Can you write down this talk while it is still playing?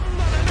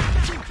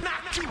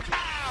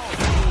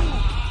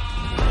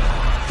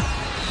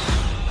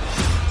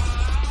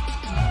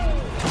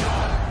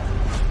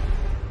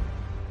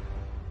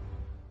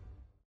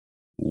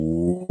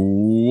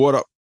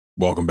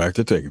Welcome back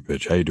to Take a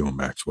Pitch. How you doing,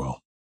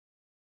 Maxwell?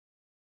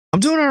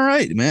 I'm doing all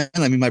right, man.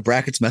 I mean, my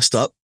bracket's messed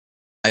up.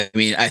 I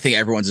mean, I think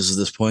everyone's is at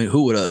this point.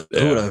 Who would have?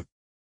 Who would Yeah. have?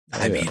 Oh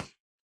I yeah. mean,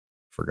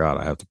 Forgot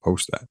I have to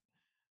post that.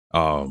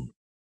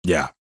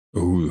 Yeah.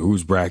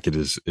 Whose bracket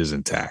is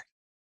intact?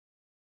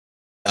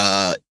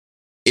 uh,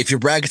 if your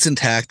bracket's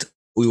intact,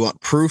 we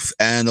want proof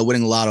and the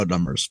winning lotto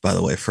numbers. By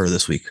the way, for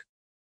this week,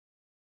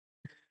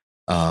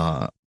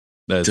 uh,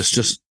 That's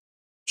just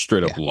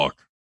straight up yeah, luck.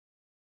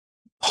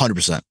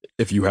 100%.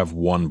 If you have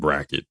one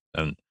bracket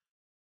and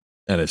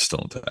it's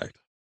still intact.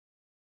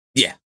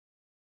 Yeah.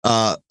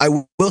 I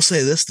will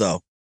say this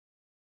though,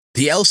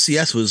 the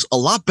LCS was a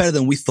lot better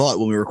than we thought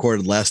when we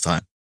recorded last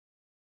time.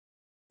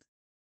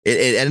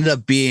 It ended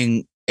up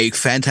being a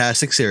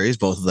fantastic series,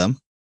 both of them.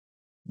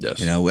 Yes.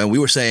 And we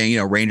were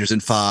saying, Rangers in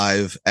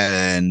 5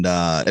 and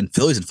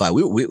Phillies in 5.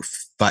 We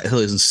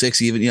Phillies in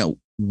 6 even.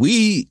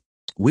 We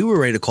were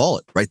ready to call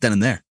it right then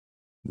and there.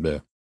 Yeah.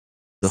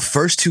 The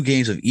first 2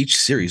 games of each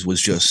series was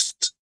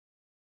just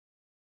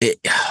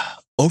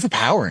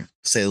overpowering,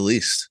 to say the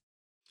least.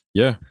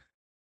 Yeah.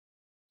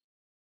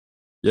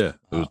 Yeah.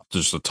 It was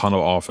just a ton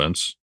of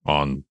offense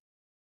on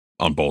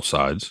both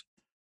sides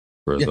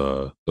for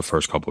the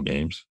first couple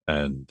games,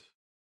 and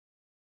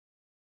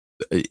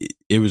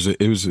it was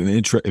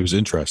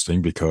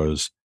interesting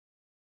because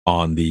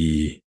on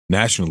the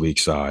National League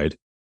side,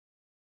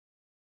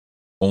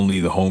 only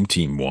the home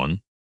team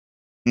won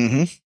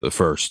the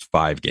first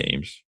 5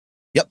 games.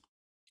 Yep.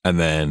 And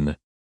then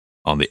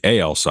on the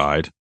AL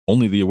side,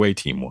 only the away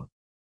team won.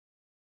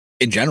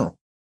 In general,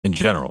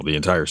 the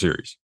entire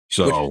series.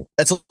 So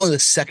that's only the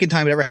second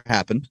time it ever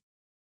happened.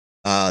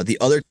 The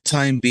other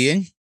time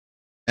being,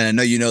 and I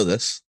know you know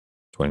this,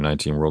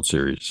 2019 World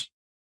Series.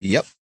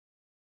 Yep.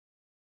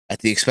 At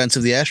the expense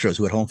of the Astros,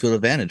 who had home field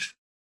advantage.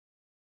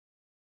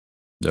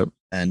 Yep.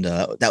 And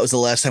that was the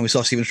last time we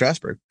saw Steven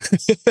Strasburg.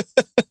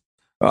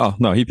 Oh,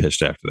 no, he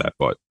pitched after that,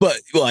 but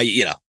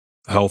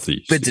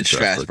healthy. Vintage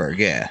Strasburg,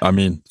 yeah. I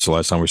mean, it's the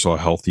last time we saw a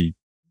healthy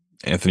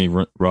Anthony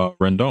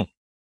Rendon,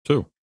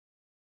 too.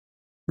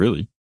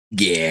 Really?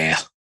 Yeah.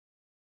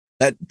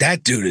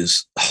 That dude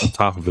is on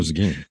top of his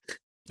game.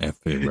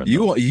 Anthony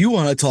Rendon. You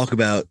want to talk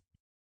about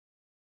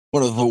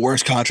one of the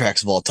worst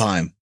contracts of all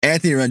time?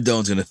 Anthony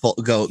Rendon's going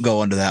to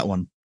go under that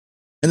one,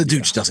 and the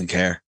dude just doesn't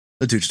care.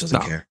 The dude just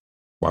doesn't care.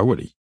 Why would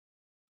he?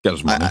 Got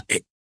his money.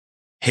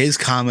 His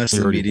comments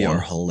to the media are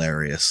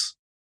hilarious.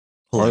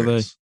 Are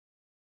they?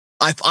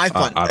 I find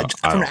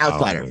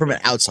from an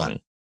outsider.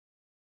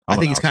 I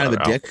think he's kind of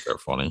a dick. They're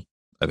funny.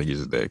 I think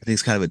he's a dick. I think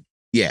he's kind of a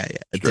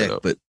dick,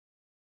 but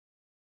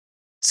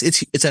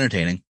it's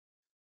entertaining.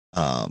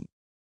 I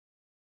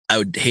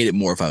would hate it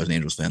more if I was an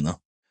Angels fan,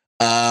 though.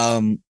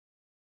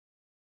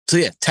 So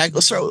yeah,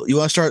 let's start. You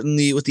want to start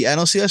with the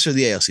NLCS or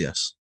the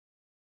ALCS?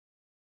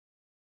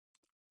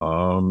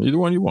 Either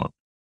one you want.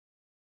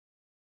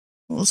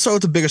 Well, let's start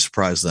with the bigger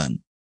surprise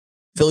then.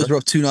 Phillies were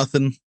up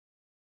 2-0.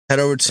 Head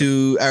over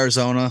to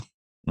Arizona.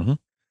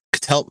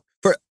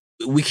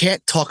 We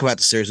can't talk about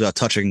the series without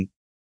touching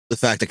the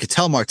fact that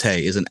Ketel Marte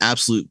is an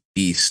absolute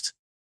beast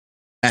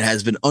and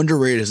has been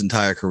underrated his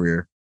entire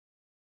career,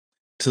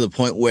 to the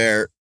point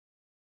where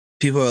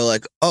people are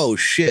like, "Oh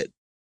shit,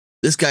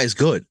 this guy's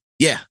good."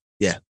 Yeah,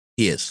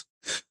 he is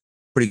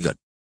pretty good.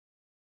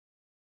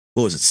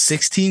 What was it?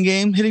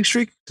 16-game hitting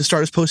streak to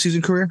start his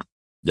postseason career?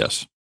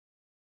 Yes.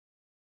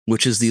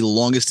 Which is the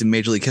longest in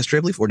Major League history,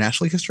 I believe, or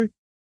National League history.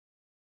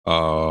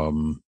 I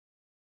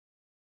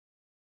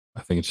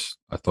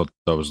thought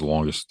that was the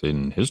longest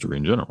in history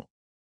in general.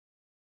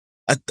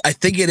 I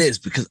think it is,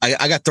 because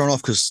I got thrown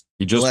off because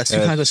the last 2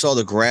 times I saw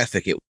the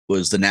graphic, it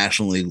was the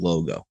National League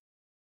logo.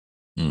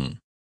 But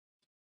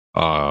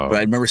I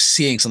remember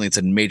seeing something that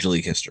said Major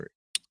League history.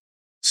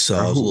 So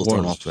I was a little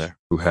thrown off there.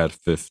 Who had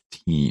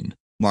 15?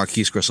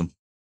 Marquise Grissom.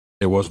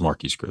 It was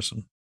Marquise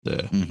Grissom.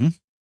 Yeah.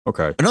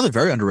 Okay. Another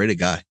very underrated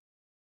guy.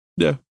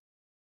 Yeah.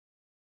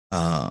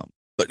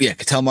 But yeah,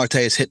 Ketel Marte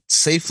has hit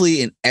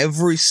safely in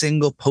every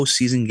single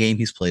postseason game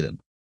he's played in.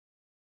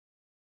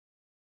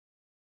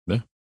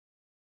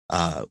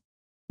 Yeah.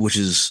 Which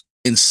is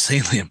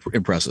insanely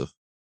impressive.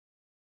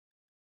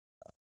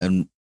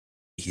 And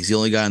he's the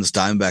only guy on this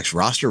Diamondbacks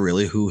roster,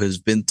 really, who has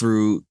been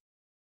through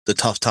the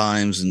tough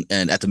times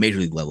and at the Major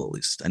League level, at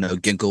least. I know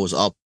Ginkgo was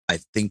up, I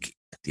think,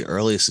 at the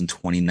earliest in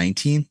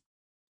 2019.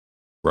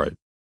 Right.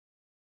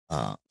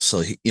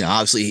 So,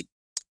 obviously,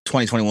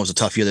 2021 was a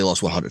tough year. They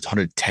lost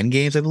 110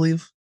 games, I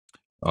believe.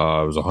 It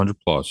was 100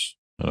 plus.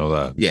 I know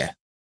that. Yeah.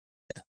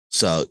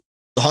 So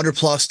the 100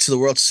 plus to the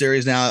World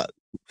Series now,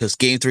 because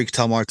Game 3,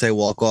 Ketel Marte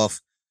walk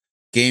off.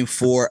 Game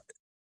 4,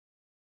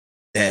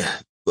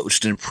 which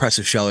is an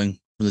impressive showing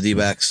from the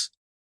D-backs.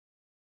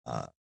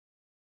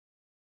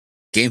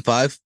 Game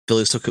 5,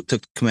 Phillies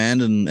took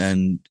command,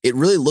 and it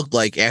really looked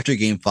like after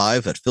Game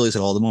 5 that Phillies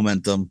had all the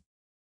momentum.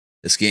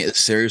 The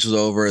series was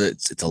over.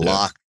 It's a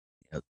lock.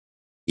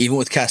 Even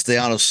with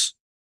Castellanos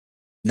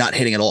not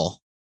hitting at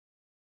all,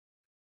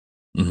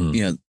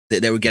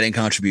 they were getting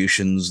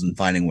contributions and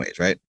finding ways,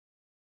 right?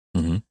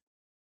 And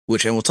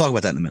we'll talk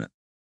about that in a minute.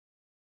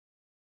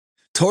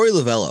 Torey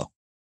Lovullo,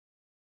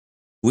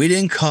 we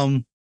didn't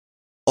come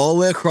all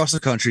the way across the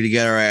country to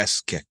get our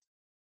ass kicked.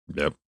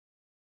 Yep.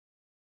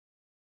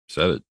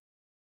 Said it.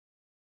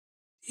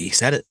 He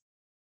said it.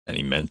 And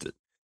he meant it.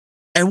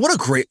 And what a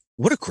great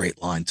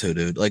line too,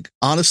 dude. Like,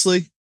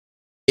 honestly,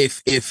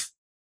 if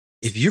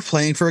you're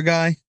playing for a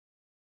guy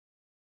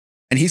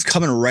and he's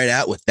coming right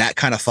out with that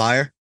kind of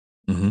fire,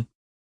 ready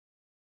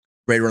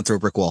to run through a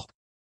brick wall.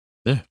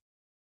 Yeah.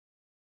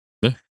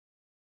 Yeah.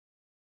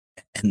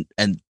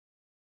 And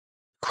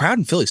crowd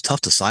in Philly's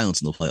tough to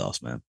silence in the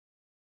playoffs, man.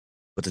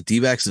 But the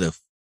D-backs did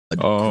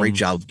a great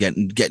job of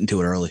getting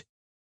to it early.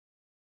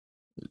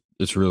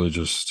 It's really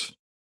just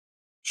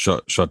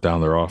shut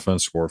down their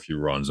offense, score a few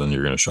runs, and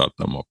you're going to shut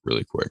them up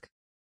really quick.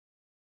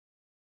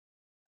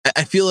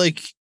 I feel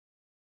like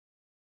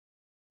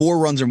 4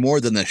 runs or more,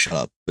 then they shut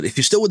up. But if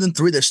you're still within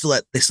 3, they still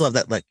have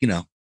that, like,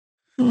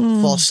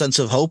 false sense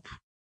of hope.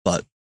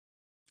 But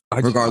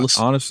regardless,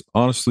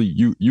 honestly,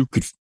 you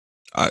could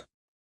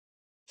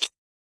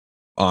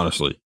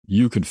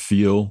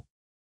feel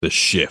the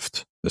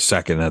shift the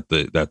second that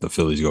the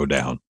Phillies go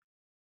down.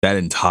 That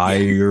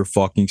entire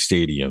fucking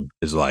stadium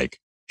is like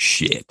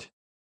shit.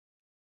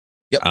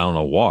 Yep. I don't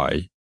know why.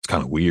 It's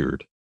kind of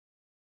weird.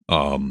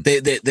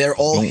 They're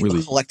all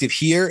collective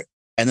here,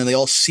 and then they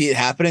all see it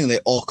happening, and they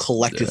all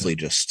collectively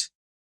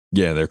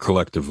they're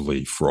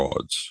collectively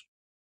frauds.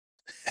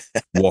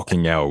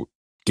 Walking out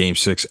game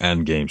 6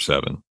 and game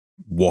 7,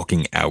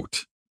 walking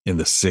out in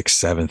the 6th,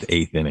 7th,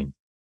 8th inning.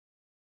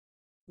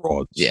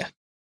 Frauds. Yeah.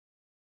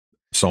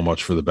 So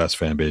much for the best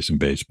fan base in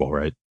baseball,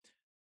 right?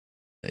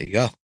 There you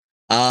go.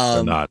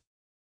 They're not.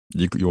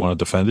 You want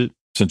to defend it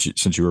since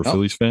you were a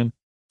Phillies fan? It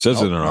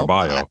says it in our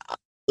bio.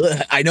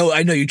 I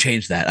know you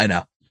changed that. I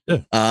know.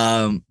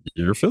 Yeah.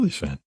 You're a Phillies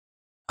fan.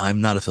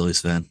 I'm not a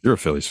Phillies fan. You're a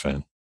Phillies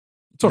fan.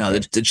 It's okay. No,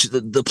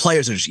 the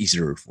players are just easy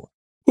to root for.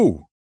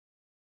 Who?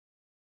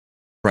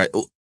 Right.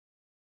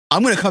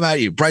 I'm going to come at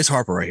you. Bryce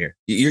Harper right here.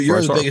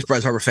 You're the biggest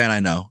Bryce Harper fan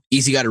I know.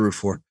 Easy guy to root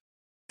for.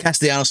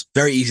 Castellanos,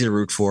 very easy to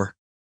root for.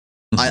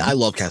 I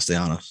love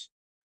Castellanos.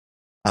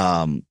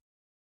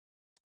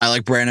 I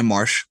like Brandon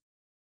Marsh.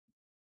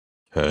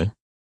 Okay.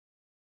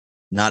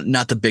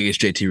 Not the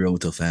biggest JT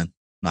Realmuto fan.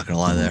 Not going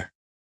to lie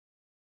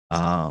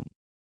there.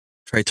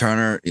 Trey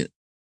Turner.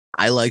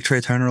 I like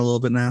Trey Turner a little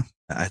bit now.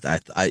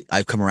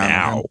 I've come around.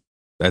 Now,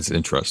 that's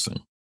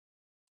interesting.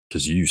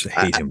 Because you used to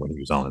hate him when he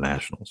was on the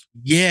Nationals.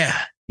 Yeah.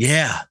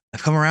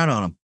 I've come around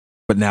on him.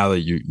 But now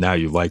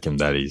you like him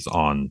that he's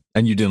on,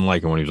 and you didn't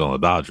like him when he was on the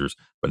Dodgers,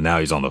 but now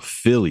he's on the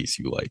Phillies,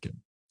 you like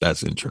him.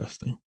 That's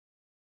interesting.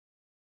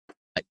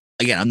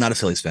 Again, I'm not a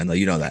Phillies fan, though.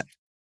 You know that.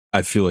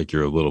 I feel like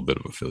you're a little bit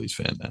of a Phillies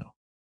fan now.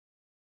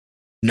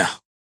 No.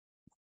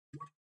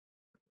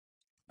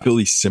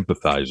 Phillies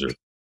sympathizer.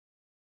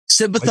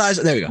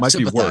 There you go. Might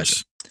be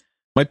worse.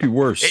 Might be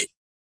worse. It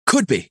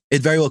could be.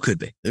 It very well could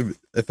be.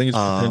 I think it's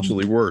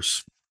potentially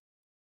worse.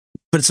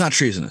 But it's not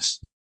treasonous.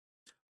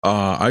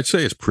 I'd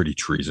say it's pretty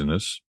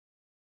treasonous.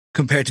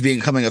 Compared to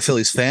becoming a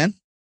Phillies fan?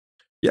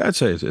 Yeah, I'd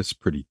say it's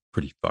pretty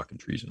fucking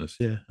treasonous.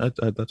 Yeah,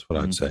 that's what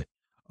I'd say.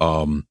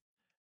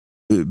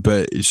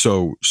 But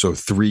so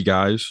 3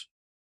 guys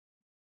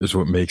is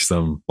what makes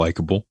them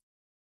likable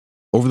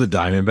over the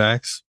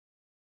Diamondbacks.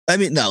 I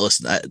mean, no,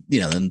 listen,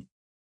 then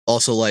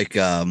also like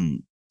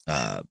Strom,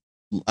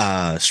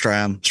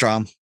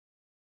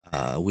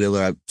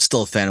 Wheeler. I'm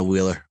still a fan of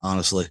Wheeler,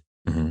 honestly.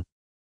 You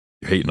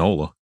hate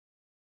Nola,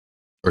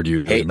 or do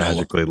you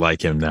magically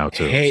like him now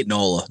too? I hate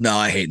Nola. No,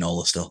 I hate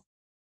Nola still.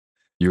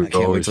 I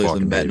can't wait till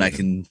he's a Met,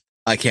 and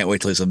I can't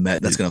wait till he's a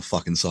Met. That's gonna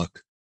fucking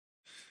suck.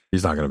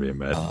 He's not gonna be a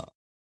Met.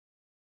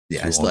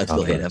 Yeah, I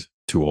still hate him.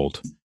 Too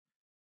old.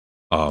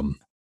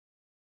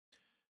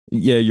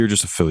 Yeah, you're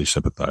just a Philly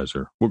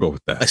sympathizer. We'll go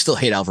with that. I still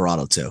hate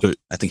Alvarado too. So,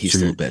 I think he's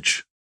still a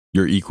bitch.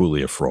 You're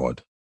equally a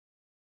fraud.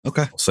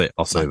 Okay,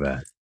 I'll say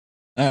that.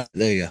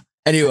 There you go.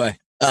 Anyway,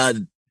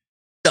 don't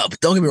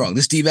get me wrong.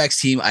 This D-backs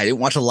team, I didn't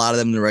watch a lot of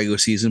them in the regular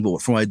season, but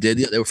from what I did,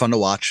 they were fun to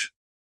watch.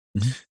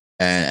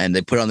 And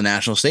they put it on the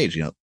national stage.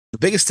 The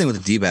biggest thing with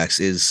the D-backs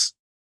is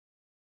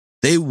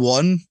they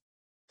won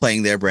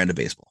playing their brand of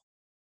baseball.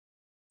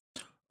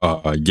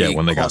 When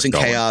they got causing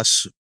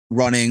chaos,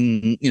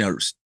 running,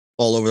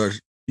 all over,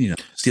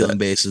 stealing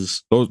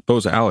bases.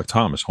 Those Alek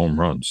Thomas home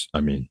runs. I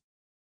mean,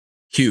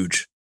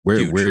 huge.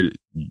 Where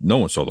no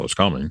one saw those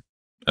coming,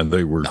 and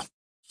they were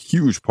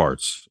huge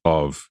parts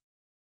of.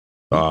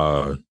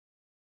 What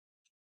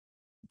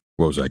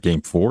was that?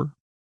 Game 4,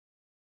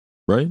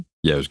 right?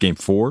 Yeah, it was game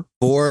 4.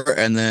 4,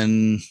 and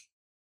then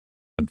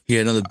he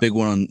had another big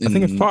one. I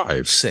think it's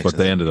 5, 6, but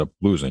they ended up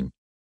losing.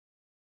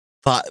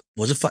 5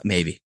 was it 5?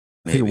 Maybe.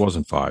 I think it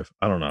wasn't 5.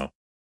 I don't know,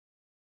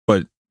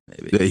 but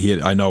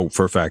maybe. I know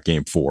for a fact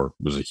game 4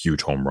 was a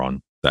huge home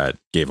run that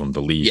gave him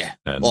the lead. Yeah,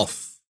 and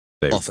off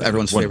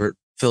everyone's favorite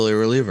Philly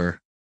reliever.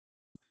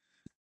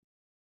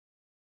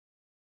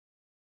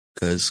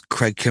 Because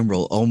Craig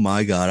Kimbrell, oh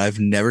my God, I've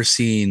never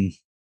seen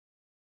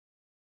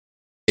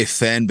a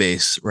fan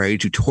base ready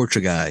to torch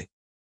a guy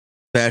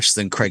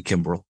faster than Craig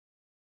Kimbrell.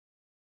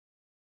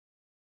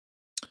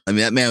 I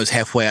mean, that man was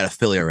halfway out of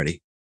Philly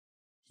already.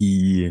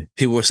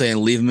 People were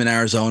saying leave him in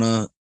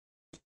Arizona.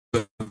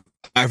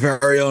 Our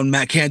very own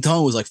Matt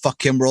Cantone was like, fuck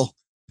Kimbrel.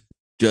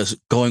 Just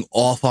going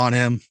off on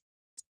him.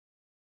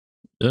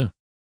 Yeah.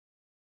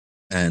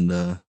 And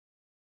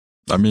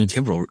I mean,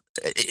 Kimbrel,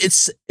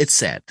 it's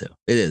sad too.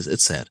 It is.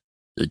 It's sad.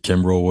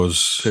 Kimbrel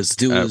was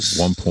at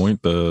one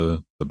point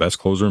the best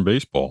closer in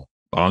baseball,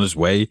 on his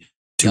way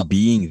to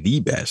being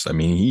the best. I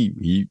mean,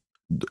 he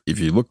if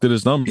you looked at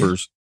his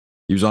numbers,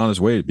 he was on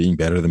his way to being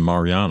better than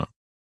Mariano.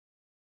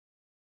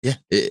 Yeah,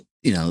 a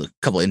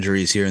couple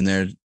injuries here and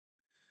there,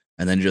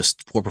 and then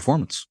just poor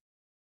performance.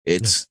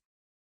 It's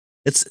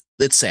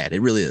sad.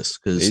 It really is,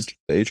 because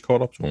the age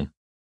caught up to him.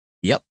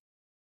 Yep,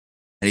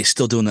 and he's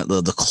still doing that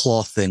the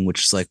claw thing,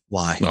 which is like,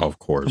 why? No, of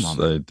course,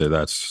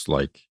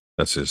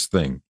 that's his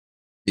thing.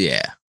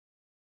 Yeah.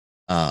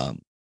 But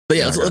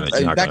yeah,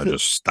 you're not gonna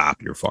just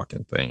stop your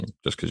fucking thing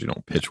just because you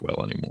don't pitch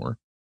well anymore.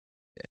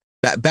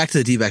 Back to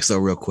the D-backs though,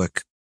 real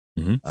quick.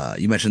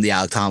 Mm-hmm. You mentioned the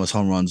Alek Thomas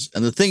home runs,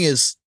 and the thing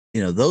is,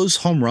 those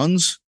home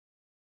runs,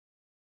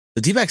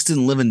 the D-backs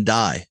didn't live and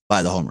die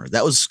by the homer.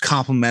 That was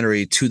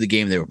complementary to the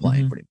game they were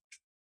playing, pretty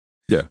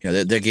much.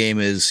 Yeah. Their game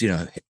is,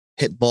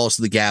 hit balls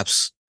to the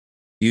gaps,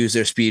 use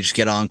their speed,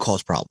 get on,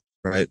 cause problems.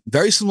 Right.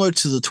 Very similar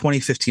to the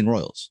 2015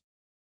 Royals.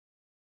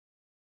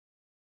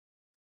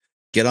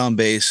 Get on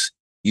base,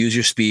 use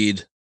your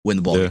speed, win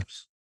the ball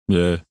games.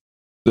 Yeah.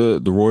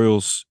 The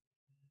Royals,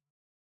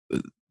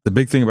 the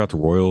big thing about the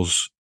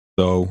Royals,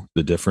 though,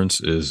 the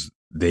difference is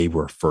they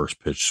were first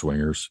pitch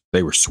swingers.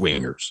 They were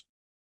swingers.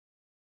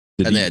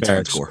 And they had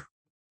turn score.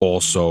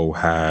 Also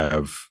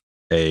have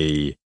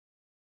a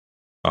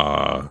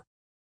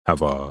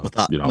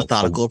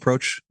methodical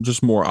approach,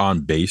 just more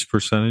on base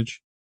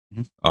percentage.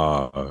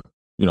 Mm-hmm.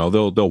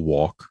 They'll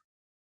walk.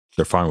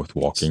 They're fine with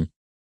walking.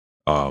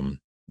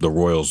 The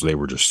Royals, they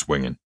were just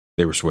swinging.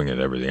 They were swinging at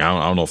everything.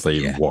 I don't know if they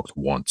even walked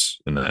once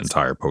in the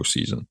entire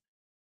postseason.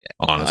 Yeah.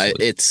 Honestly,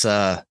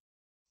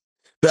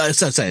 but I'm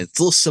saying it's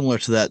a little similar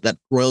to that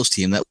Royals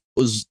team that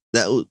was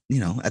at the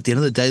end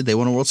of the day they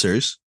won a World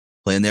Series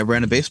playing their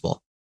brand of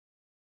baseball.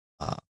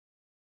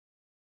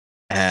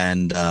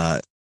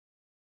 They're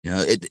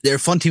a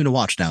fun team to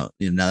watch now.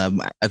 Now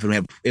that I've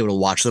been able to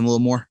watch them a little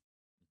more.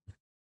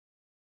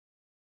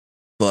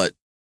 But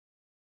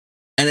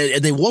and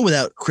they won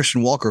without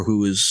Christian Walker,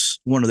 who is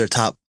one of their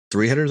top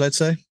 3 hitters, I'd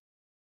say.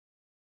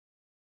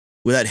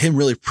 Without him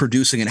really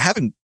producing and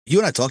having, you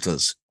and I talked about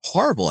this,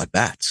 horrible at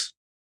bats.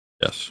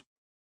 Yes.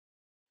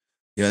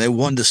 They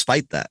won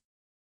despite that.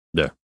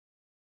 Yeah.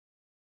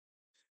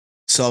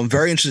 So I'm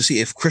very interested to see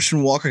if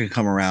Christian Walker can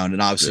come around,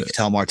 and obviously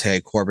Ketel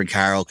Marte, Corbin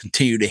Carroll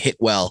continue to hit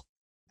well.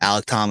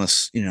 Alek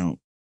Thomas,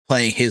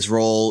 playing his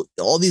role.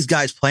 All these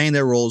guys playing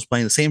their roles,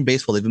 playing the same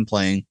baseball they've been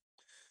playing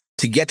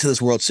to get to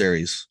this World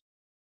Series.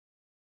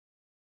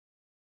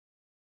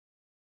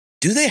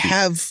 Do they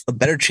have a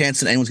better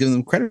chance than anyone's giving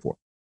them credit for?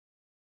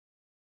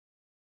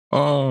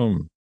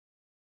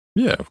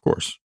 Yeah, of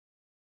course.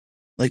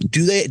 Like,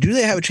 do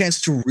they have a chance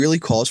to really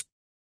cause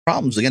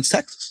problems against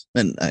Texas?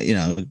 And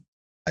I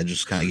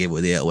just kind of gave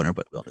away the AL winner,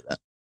 but we'll do that.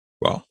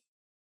 Well,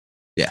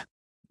 yeah.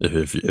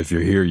 If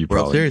you're here, you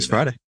World probably Series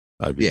Friday.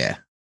 I'd be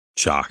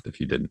shocked if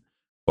you didn't.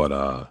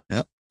 But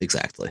yep,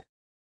 exactly.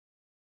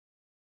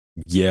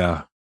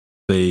 Yeah,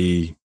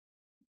 I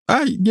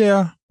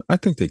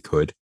think they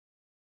could.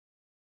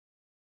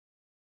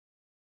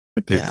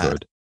 I think they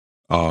could.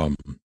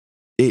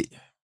 It's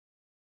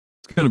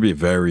going to be a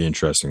very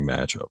interesting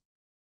matchup.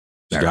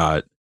 You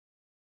got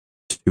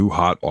 2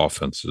 hot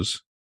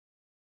offenses.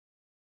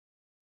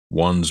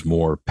 One's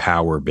more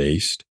power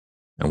based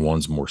and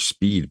one's more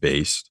speed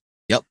based.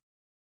 Yep.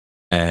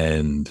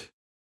 And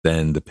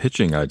then the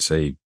pitching, I'd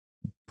say,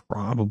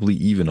 probably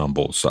even on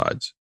both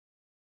sides.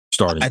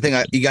 I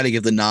think you got to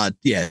give the nod.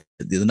 Yeah,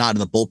 the nod in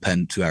the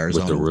bullpen to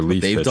Arizona. With the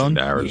relief they've done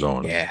to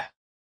Arizona. Yeah.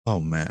 Oh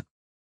man.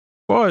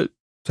 But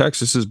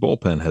Texas's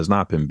bullpen has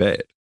not been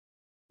bad.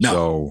 No,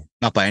 so,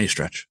 not by any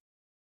stretch.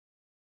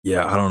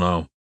 Yeah, I don't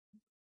know.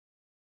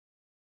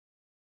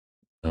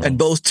 And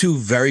both 2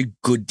 very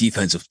good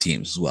defensive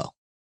teams as well.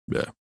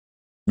 Yeah.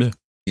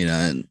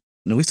 And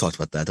we've talked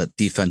about that. That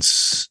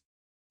defense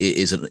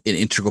is an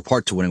integral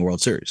part to winning a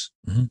World Series.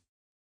 Mm-hmm.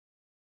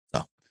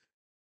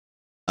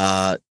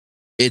 So,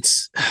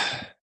 it's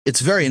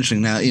very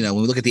interesting now. When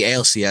we look at the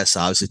ALCS,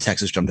 obviously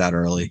Texas jumped out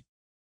early.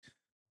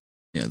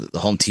 The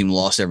home team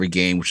lost every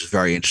game, which is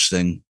very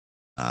interesting.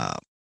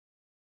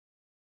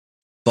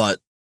 But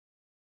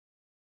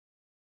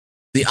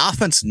the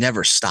offense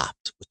never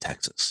stopped with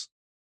Texas.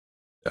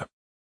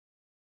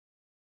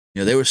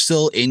 Yeah. They were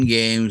still in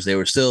games. They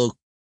were still,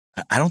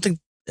 I don't think,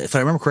 if I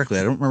remember correctly,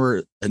 I don't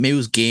remember, maybe it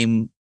was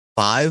game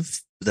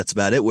 5. But that's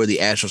about it, where the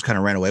Astros kind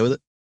of ran away with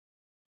it.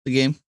 The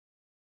game.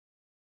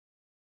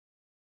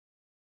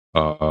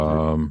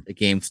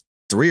 Game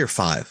 3 or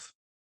 5.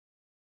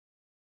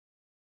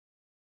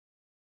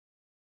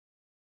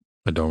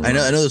 I don't. I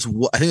know. I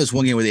think there's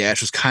one game where the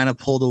Astros kind of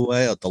pulled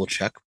away. I'll double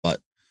check,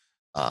 but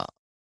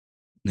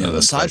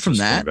aside from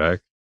that,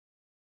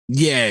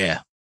 yeah,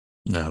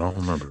 I don't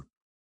remember.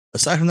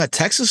 Aside from that,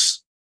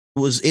 Texas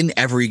was in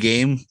every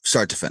game,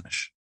 start to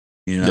finish.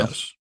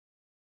 Yes.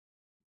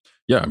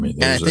 Yeah, I mean,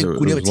 and I think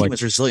when you have a team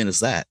as resilient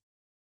as that,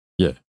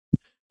 yeah,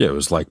 it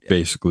was like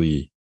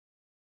basically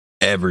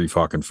every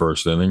fucking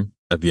first inning.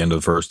 At the end of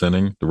the first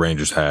inning, the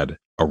Rangers had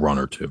a run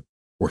or two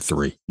or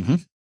three. Mm-hmm.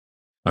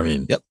 I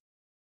mean,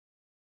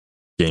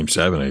 Game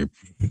 7,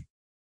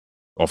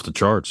 off the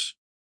charts.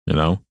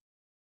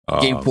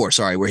 Game 4,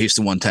 sorry, where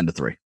Houston won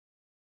 10-3.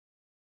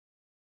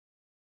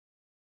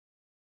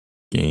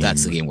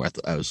 That's the game where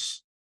I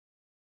was.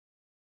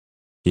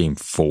 Game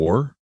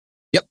 4.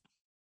 Yep.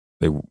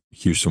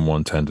 Houston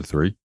won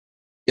 10-3.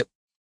 Yep.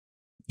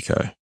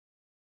 Okay.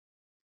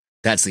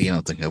 That's the game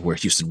I'm thinking of where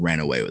Houston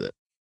ran away with it.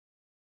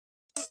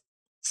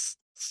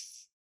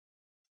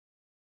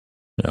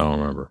 Yeah, I don't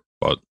remember,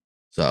 but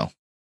so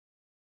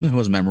it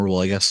was memorable,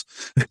 I guess.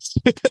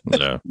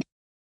 Yeah.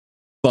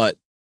 But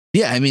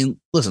yeah, I mean,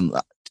 listen,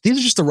 these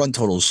are just the run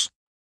totals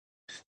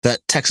that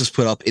Texas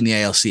put up in the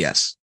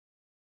ALCS.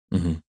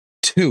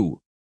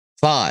 2,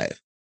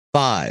 5,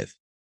 5,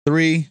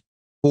 3,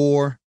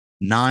 4,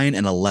 9,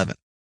 and 11.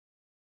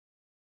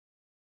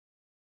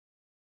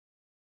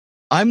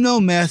 I'm no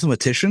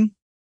mathematician,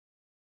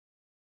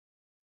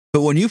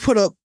 but when you put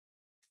up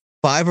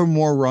 5 or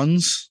more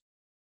runs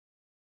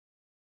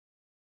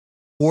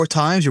 4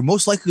 times, you're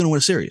most likely going to win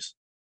a series.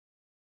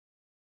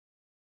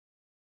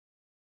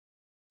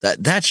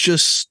 That's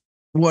just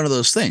one of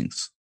those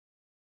things.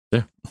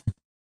 Yeah.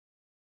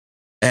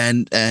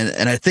 And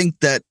I think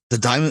that the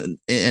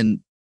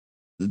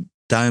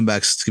Diamondbacks,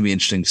 it's gonna be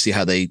interesting to see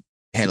how they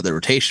handle their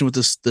rotation with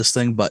this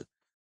thing. But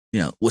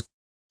with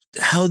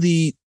how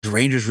the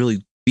Rangers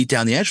really beat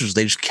down the Astros,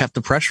 they just kept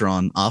the pressure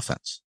on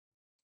offense.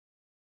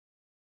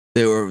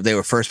 They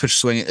were first pitch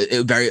swinging,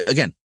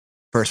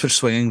 first pitch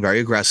swinging, very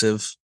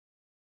aggressive.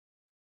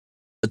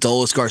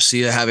 Adolis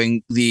Garcia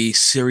having the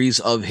series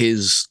of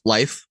his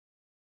life.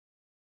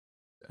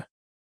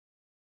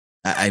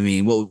 I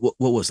mean, what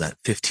was that?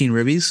 15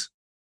 ribbies?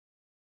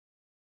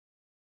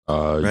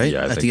 Right?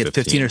 Yeah, I think it's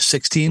 15 or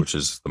 16, which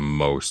is the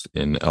most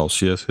in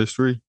LCS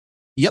history.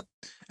 Yep.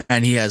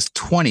 And he has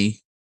 20,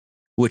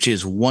 which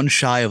is one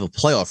shy of a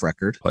playoff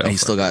record. And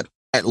he's still got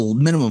at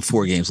minimum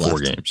 4 games left. 4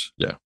 games,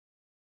 yeah.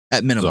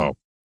 At minimum.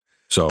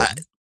 So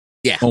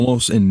yeah.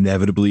 Almost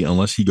inevitably,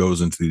 unless he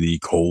goes into the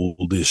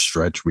coldest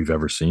stretch we've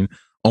ever seen,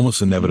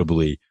 almost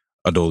inevitably,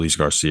 Adolis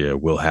Garcia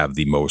will have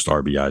the most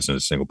RBIs in a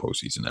single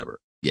postseason ever.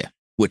 Yeah.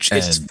 Which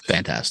is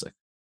fantastic.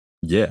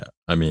 Yeah.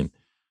 I mean,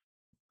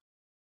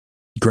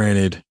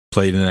 granted,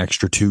 played an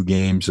extra 2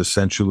 games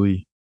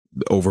essentially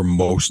over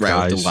most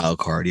guys. With the wild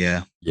card,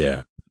 yeah.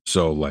 Yeah.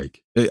 So,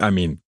 I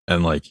mean,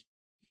 and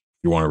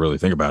you want to really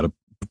think about it,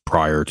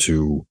 prior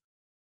to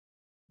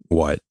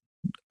what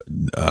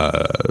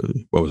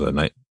was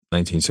that,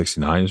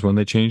 1969 is when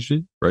they changed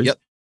it, right? Yep.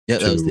 Yeah,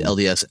 that was the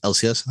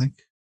LCS, I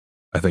think.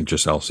 I think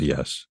just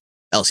LCS.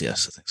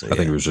 LCS, I think so. I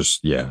think it was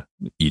just,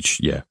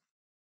 each.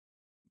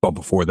 But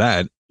before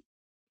that,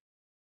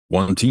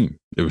 one team.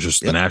 It was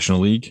just the National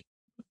League.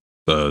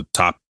 The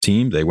top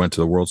team, they went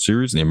to the World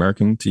Series. And the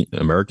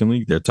American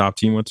League, their top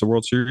team went to the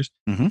World Series,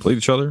 played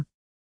each other.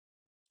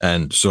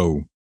 And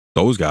so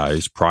those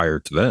guys, prior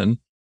to then,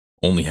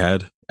 only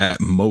had at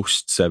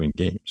most 7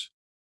 games.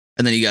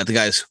 And then you got the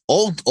guys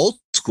old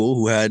school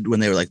who had, when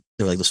they were like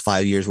those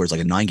 5 years where it's like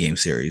a 9-game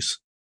series.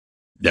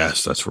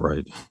 Yes, that's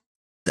right.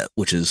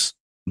 Which is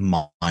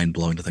mind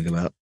blowing to think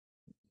about.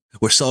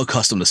 We're so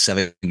accustomed to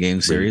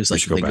 7-game series.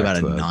 Think about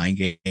a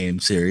 9-game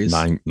series.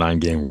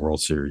 9-game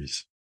World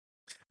Series.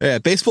 Yeah,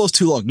 baseball's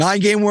too long.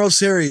 9-game World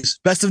Series,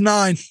 best of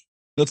 9.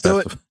 Let's do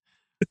it.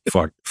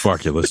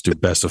 Fuck it. Let's do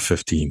best of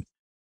 15.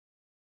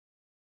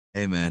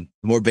 Hey man,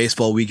 the more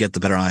baseball we get,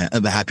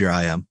 the happier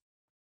I am.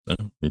 Yeah,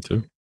 me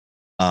too.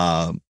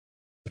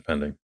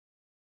 Depending.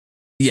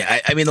 Yeah,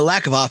 I mean the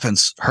lack of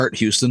offense hurt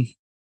Houston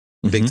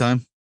big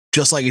time,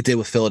 just like it did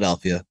with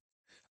Philadelphia.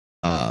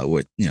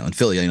 With in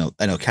Philly,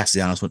 I know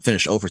Castellanos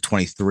finished over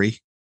 23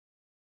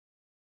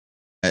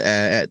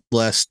 at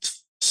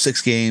last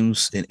 6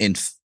 games. In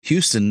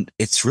Houston,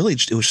 it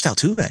was just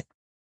Altuve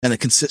and the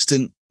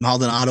consistent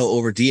Maldonado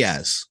over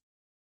Diaz.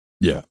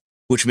 Yeah.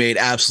 Which made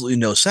absolutely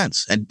no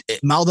sense. And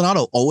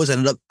Maldonado always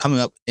ended up coming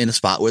up in a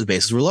spot where the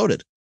bases were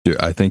loaded. Dude,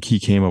 I think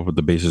he came up with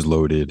the bases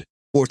loaded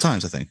 4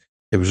 times, I think.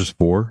 It was just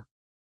 4?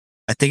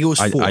 I think it was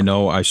 4. I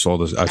know I saw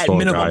this. At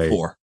minimum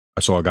 4. I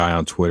saw a guy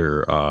on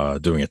Twitter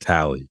doing a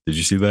tally. Did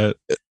you see that?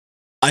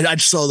 I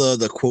just saw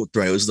the quote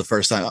thread. It was the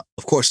first time.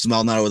 Of course,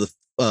 Maldonado with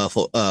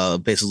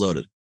the bases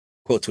loaded.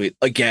 Quote tweet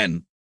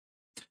again.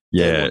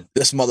 Yeah.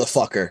 This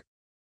motherfucker.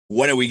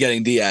 When are we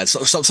getting Diaz?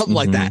 Something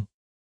like that.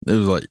 It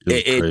was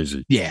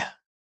crazy. Yeah.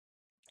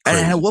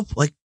 Crazy.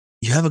 And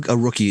you have a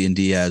rookie in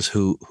Diaz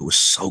who was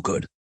so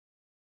good.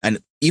 And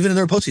even in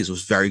their postseason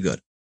was very good.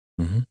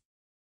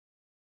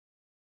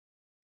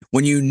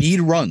 When you need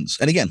runs,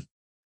 and again,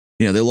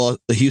 they lost.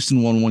 The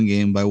Houston won 1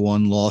 game by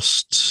 1,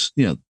 lost,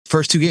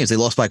 first 2 games, they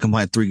lost by a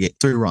combined 3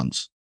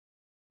 runs.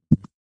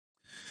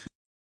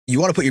 You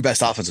want to put your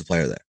best offensive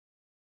player there.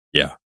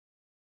 Yeah.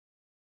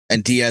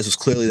 And Diaz was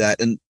clearly that.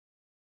 And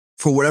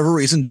for whatever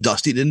reason,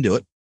 Dusty didn't do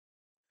it.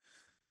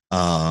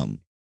 And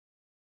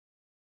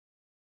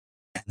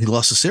he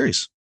lost the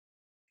series.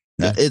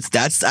 Yeah.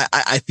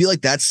 I feel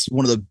like that's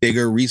one of the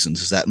bigger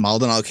reasons is that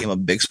Maldonado came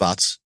up big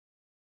spots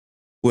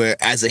where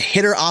as a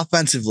hitter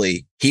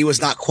offensively, he was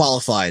not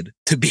qualified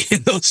to be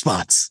in those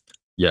spots.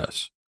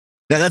 Yes.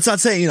 Now that's not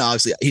saying,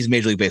 obviously he's a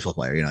Major League Baseball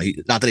player,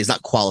 not that he's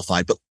not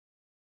qualified, but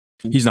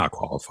he's not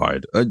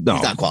qualified. No,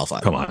 he's not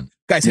qualified. Come on.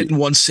 Guy's hitting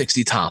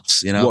 160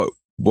 tops,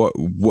 What,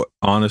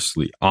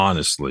 honestly,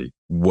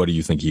 what do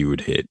you think he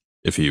would hit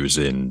if he was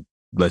in,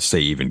 let's say,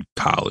 even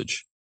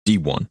college,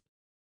 D1?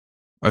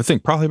 I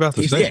think probably about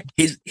the same.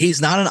 Yeah, he's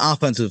not an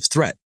offensive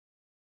threat.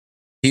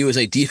 He was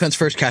a defense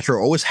first catcher,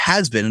 always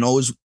has been, and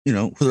always, for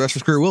the rest of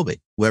his career will be,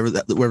 whoever's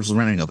the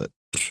running of it.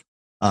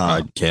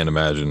 I can't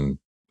imagine.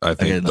 I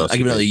think I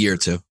give another year or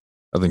two.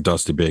 I think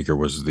Dusty Baker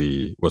was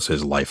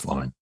his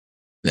lifeline.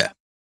 Yeah,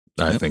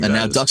 I think. And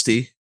now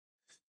Dusty,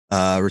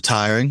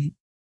 retiring,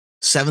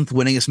 7th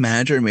winningest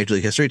manager in Major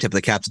League history. Tip of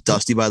the cap to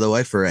Dusty, by the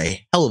way, for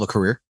a hell of a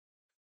career.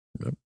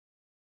 Yep.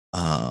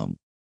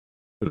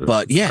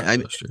 But yeah, I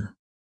mean,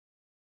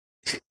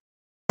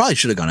 probably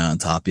should have gone out on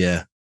top.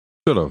 Yeah,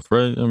 should have,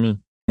 right? I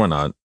mean, why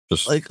not?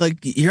 Just like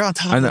you're on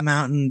top of the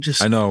mountain.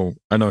 Just I know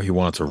he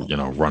wants to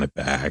run it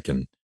back,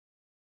 and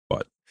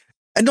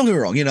don't get me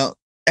wrong.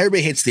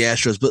 Everybody hates the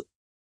Astros, but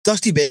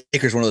Dusty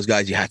Baker is one of those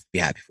guys you have to be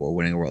happy for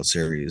winning a World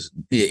Series.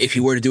 If he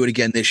were to do it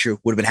again this year,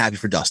 would have been happy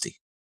for Dusty.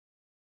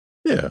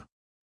 Yeah.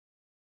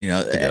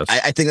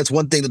 I think that's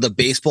one thing that the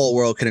baseball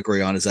world can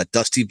agree on is that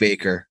Dusty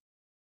Baker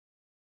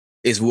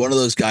is one of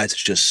those guys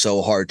that's just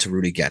so hard to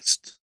root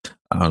against.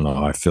 I don't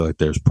know. I feel like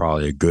there's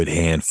probably a good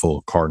handful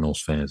of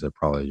Cardinals fans that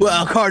probably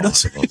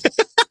Cardinals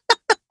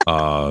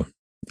and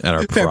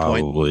are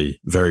probably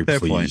very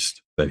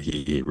pleased that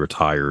he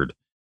retired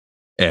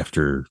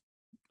after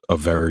a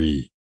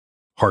very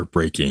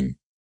heartbreaking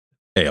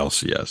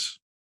ALCS.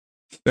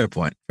 Fair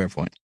point.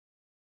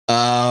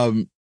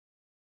 So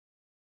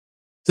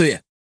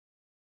yeah.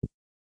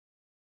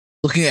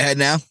 Looking ahead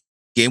now,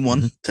 game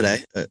 1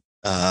 today.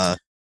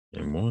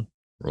 Game 1,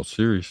 World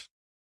Series.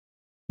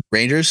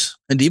 Rangers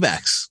and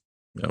D-backs.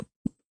 Yep.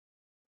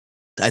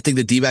 I think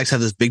the D-backs have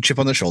this big chip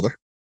on their shoulder.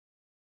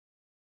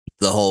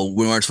 The whole,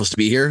 we weren't supposed to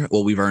be here.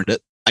 Well, we've earned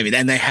it. I mean,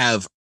 and they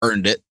have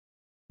earned it.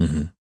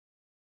 Mm-hmm.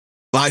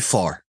 By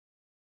far.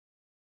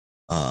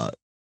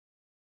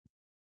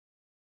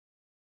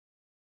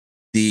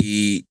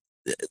 This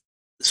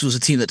was a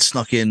team that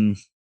snuck in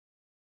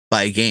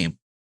by a game.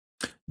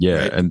 Yeah,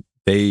 right? And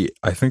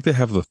I think they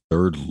have the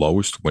 3rd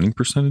lowest winning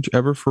percentage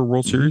ever for a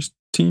World Series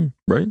team,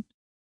 right?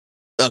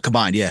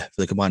 Combined, yeah,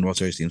 for the combined World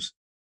Series teams.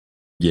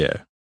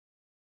 Yeah.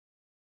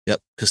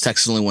 Yep, because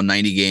Texas only won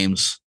 90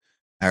 games.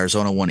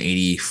 Arizona won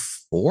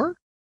 84?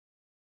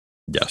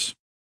 Yes.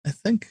 I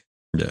think.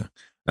 Yeah.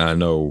 And I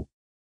know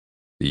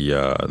the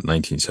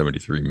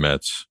 1973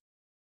 Mets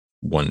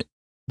won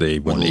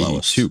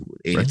 82.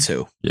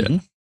 82. Right? Yeah.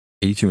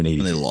 82 and 80.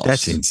 And they lost.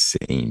 That's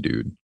insane,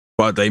 dude.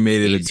 But they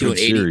made it a good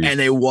series. And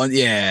they won,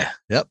 yeah.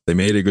 Yep. They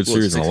made it a good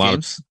series. And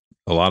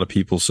a lot of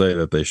people say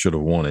that they should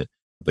have won it.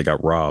 They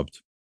got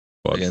robbed.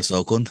 But, against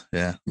Oakland,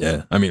 yeah.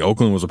 Yeah. I mean,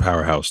 Oakland was a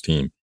powerhouse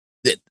team.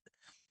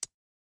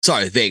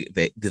 Sorry,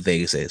 the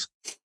Vegas A's.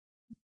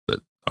 They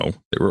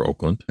were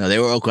Oakland. No, they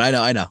were Oakland.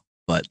 I know.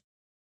 But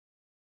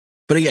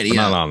again,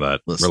 not on that.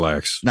 Listen,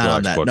 relax. Not relax,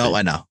 on that. buddy. No,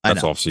 I know.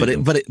 That's off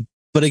season.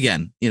 But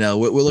again, we're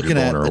looking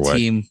at a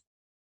team.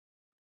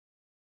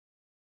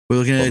 We're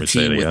looking at a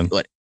team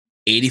with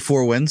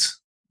 84 wins.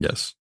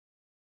 Yes.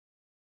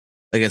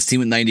 Against a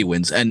team with 90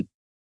 wins, and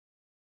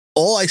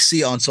all I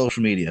see on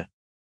social media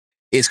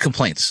is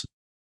complaints.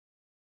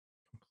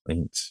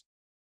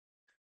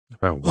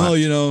 About what? Oh,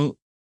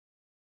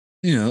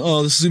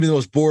 this is gonna be the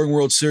most boring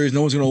World Series.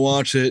 No one's gonna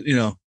watch it.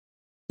 The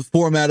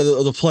format of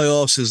the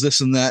playoffs is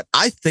this and that.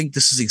 I think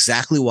this is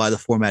exactly why the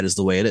format is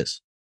the way it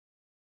is.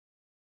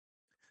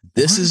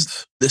 This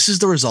is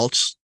the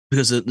results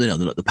because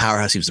the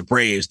powerhouse teams, the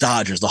Braves,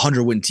 Dodgers, the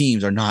 100-win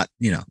teams are not.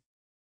 They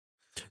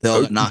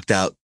all got knocked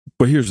out.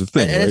 But here's the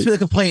thing, and it's been a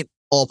complaint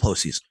all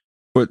postseason.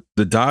 But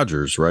the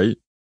Dodgers, right?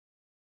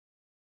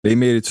 They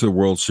made it to the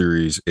World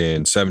Series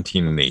in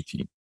 17 and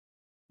 18,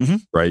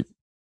 right?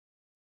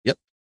 Yep.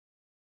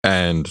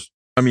 And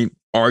I mean,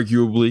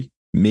 arguably,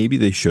 maybe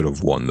they should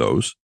have won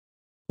those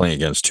playing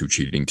against 2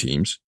 cheating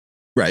teams.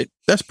 Right.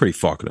 That's pretty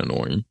fucking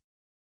annoying.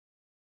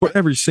 But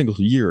every single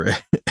year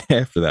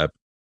after that,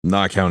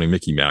 not counting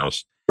Mickey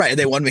Mouse. Right.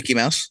 They won Mickey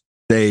Mouse.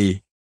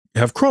 They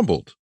have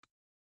crumbled.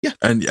 Yeah.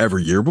 And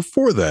every year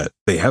before that,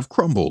 they have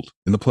crumbled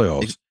in the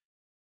playoffs.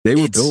 They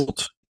were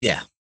built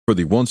for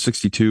the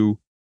 162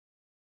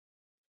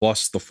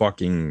 plus the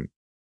fucking,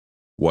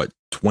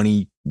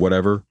 20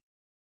 whatever?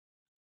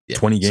 Yeah.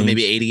 20 games? So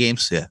maybe 80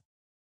 games? Yeah.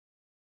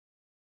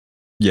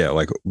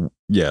 Yeah,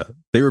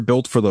 they were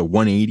built for the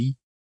 180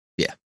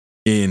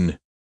 in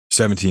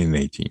 17 and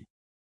 18.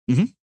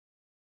 Mm-hmm.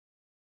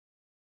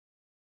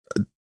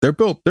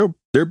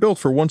 They're built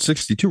for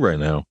 162 right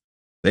now.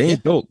 They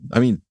ain't built. I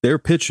mean, their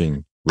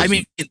pitching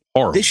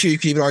horrible. This year you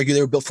could even argue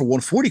they were built for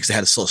 140 because they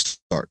had a slow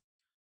start.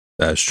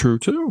 That's true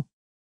too.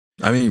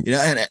 I mean,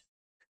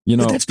 You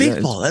know, that's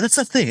baseball. That's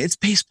the thing. It's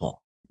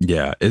baseball.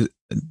 Yeah.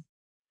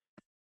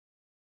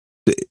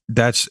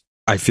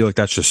 I feel like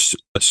that's just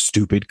a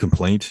stupid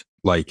complaint.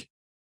 Like,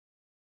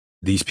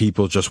 these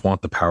people just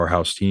want the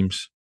powerhouse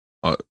teams,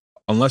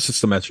 unless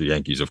it's the Mets or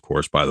Yankees, of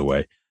course, by the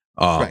way.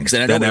 Right,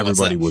 then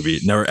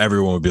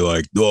everyone would be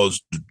like,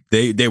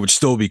 they would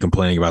still be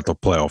complaining about the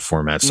playoff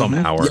format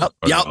somehow.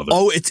 Yep.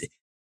 Oh,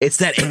 it's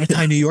that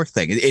anti-New York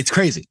thing. It's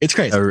crazy. It's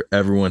crazy.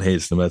 Everyone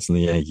hates the Mets and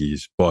the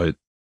Yankees, but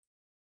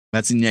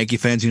Mets and Yankee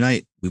fans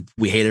unite.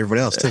 We hate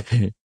everybody else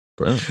too.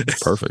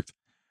 Perfect.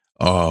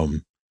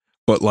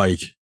 But like,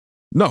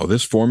 no,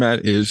 this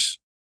format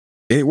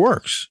it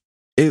works.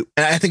 And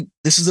I think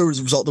this is the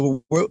result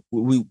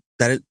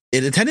that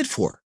it intended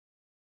for.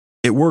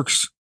 It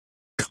works,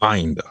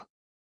 kinda.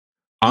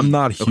 I'm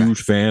not a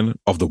huge fan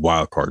of the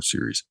wild card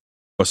series.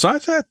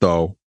 Besides that,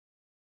 though,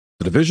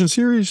 the division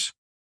series,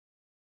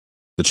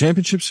 the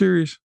championship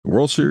series, the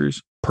World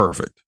Series,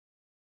 perfect.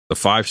 The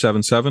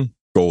 5-7-7,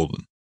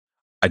 golden.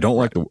 I don't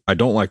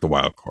like the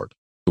wild card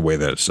the way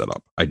that it's set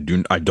up. I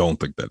don't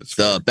think that it's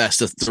the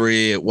best of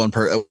three at one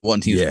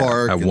team's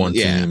park at one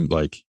team.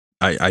 Like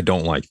I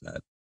don't like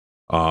that.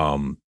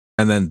 And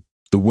then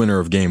the winner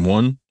of game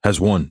one has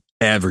won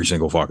every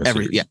single fucking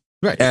series. Yeah,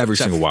 right. Every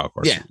single wild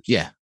card. Yeah,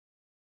 yeah.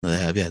 They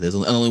have, yeah. There's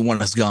only one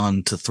that's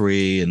gone to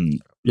three,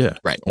 and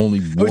right. Only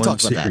one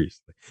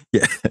series.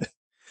 Yeah,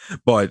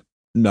 but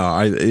no,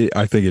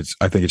 I think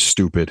it's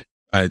stupid.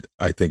 I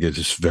think it's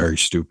just very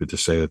stupid to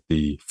say that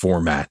the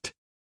format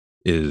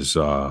is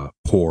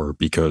poor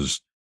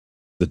because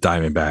the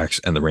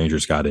Diamondbacks and the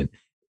Rangers got in.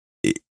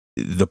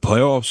 The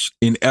playoffs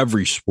in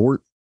every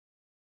sport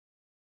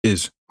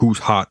is who's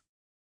hot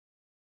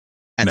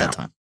at that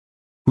time.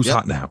 Who's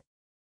hot now?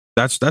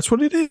 That's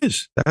what it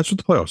is. That's what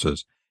the playoffs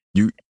is.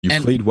 You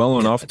played well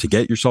enough to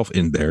get yourself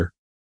in there,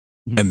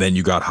 and then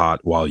you got hot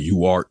while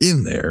you are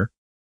in there,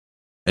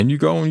 and you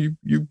go and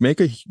you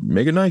make a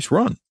nice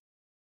run.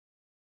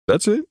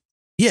 That's it.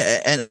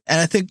 Yeah, and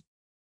I think,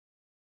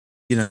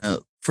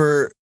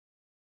 for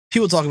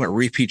people talking about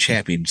repeat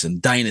champions and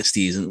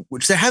dynasties, and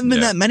which there haven't been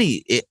that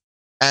many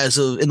as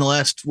of in the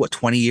last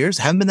 20 years.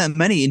 Haven't been that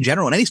many in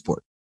general in any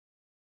sport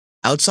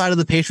outside of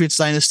the Patriots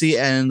dynasty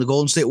and the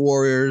Golden State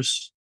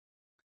Warriors.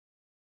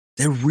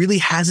 There really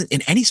hasn't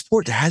in any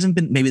sport. There hasn't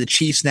been. Maybe the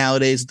Chiefs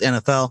nowadays, the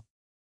NFL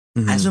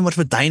hasn't been much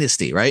of a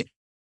dynasty, right?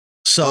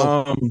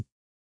 So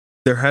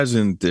there has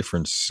in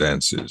different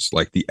senses.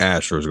 Like the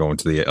Astros going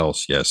to the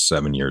LCS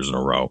 7 years in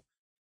a row.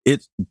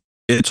 It's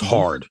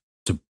hard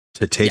to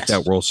take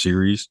that World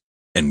Series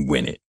and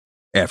win it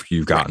after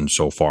you've gotten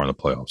so far in the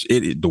playoffs.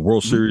 The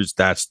World Series,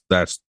 that's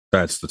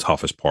the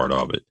toughest part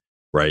of it,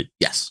 right?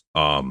 Yes.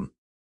 And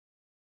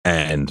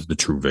the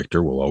true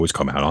victor will always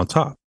come out on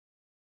top.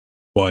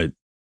 But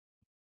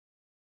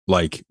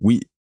like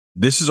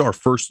this is our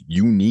first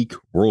unique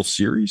World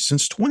Series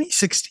since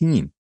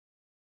 2016.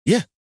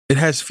 Yeah. It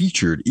has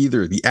featured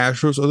either the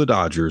Astros or the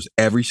Dodgers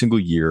every single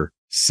year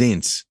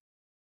since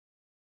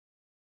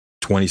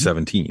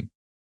 2017.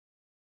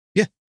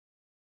 Yeah.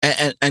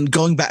 And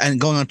going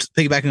on to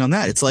piggybacking on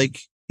that, it's like,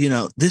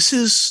 this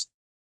is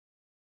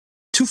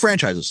two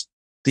franchises.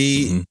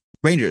 The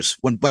Rangers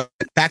went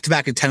back to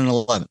back in 10 and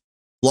 11,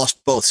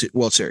 lost both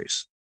World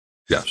Series.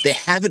 Yes. They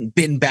haven't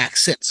been back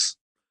since.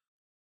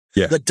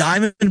 Yeah. The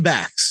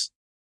Diamondbacks,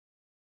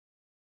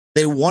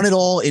 they won it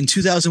all in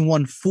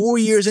 2001, 4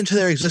 years into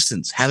their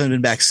existence, haven't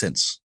been back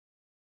since.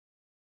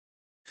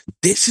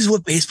 This is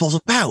what baseball's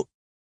about.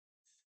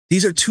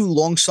 These are two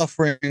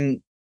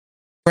long-suffering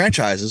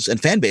franchises and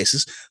fan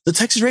bases. The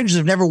Texas Rangers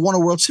have never won a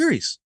World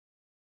Series.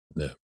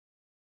 Yeah.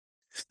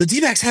 The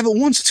D-backs haven't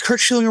won since Curt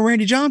Schilling and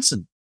Randy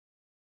Johnson.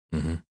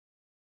 Mm-hmm.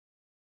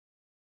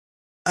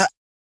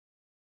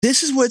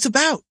 This is what it's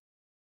about.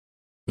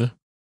 Yeah.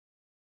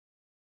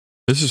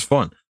 This is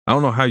fun. I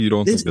don't know how you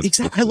don't think this.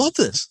 Exactly. I love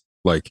this.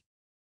 Like,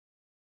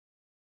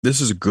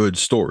 this is a good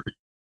story.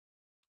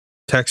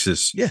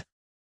 Texas. Yeah.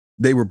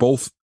 They were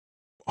both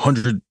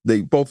 100.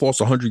 They both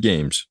lost 100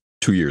 games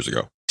 2 years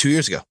ago. 2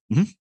 years ago.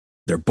 Mm-hmm.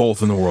 They're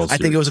both in the World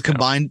Series. I think it was a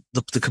combined.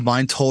 The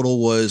combined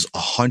total was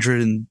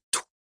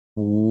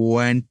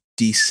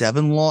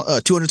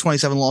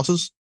 227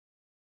 losses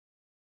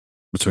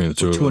between the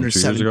two.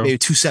 207, maybe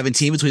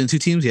 217 between the two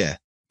teams. Yeah,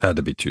 had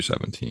to be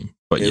 217.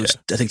 But it was,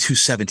 I think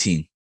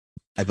 217.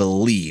 I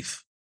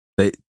believe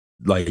they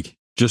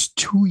just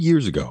 2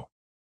 years ago.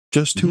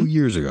 Just 2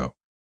 years ago.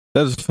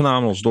 That is a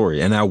phenomenal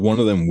story, and now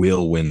one of them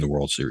will win the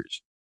World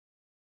Series.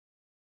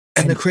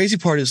 And the crazy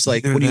part is,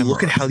 like, when you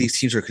look at how these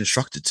teams are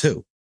constructed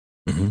too.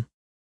 Mm-hmm.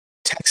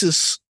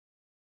 Texas,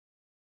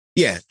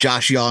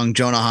 Josh Young,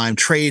 Jonah Heim,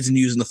 trades and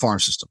using the farm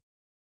system.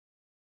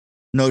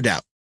 No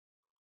doubt.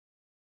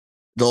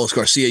 Dolis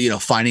Garcia,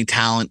 finding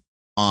talent,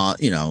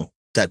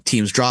 that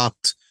teams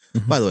dropped.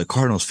 Mm-hmm. By the way,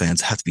 Cardinals fans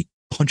have to be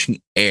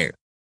punching air.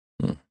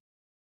 Mm.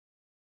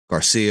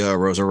 Garcia,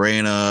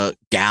 Rosarena,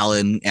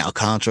 Gallen,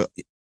 Alcantara,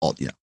 all,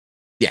 yeah.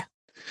 Yeah.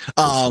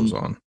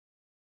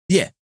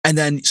 And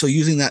then, so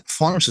using that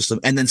farm system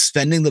and then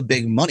spending the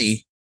big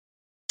money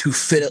to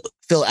fill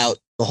out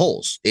the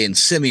holes in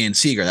Simeon,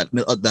 Seager, that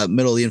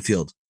middle of the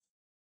infield.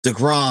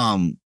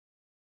 DeGrom,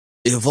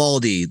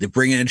 Eovaldi, they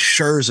bring in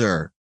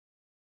Scherzer,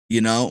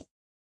 the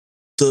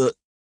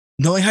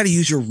knowing how to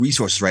use your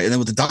resources right. And then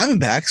with the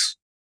Diamondbacks,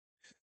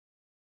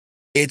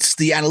 it's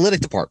the analytic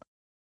department,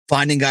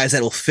 finding guys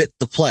that will fit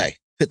the play,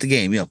 fit the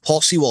game.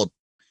 Paul Sewald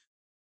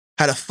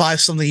had a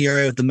 5-something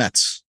ERA with the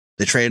Mets.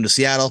 They traded him to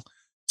Seattle.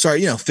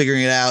 Sorry,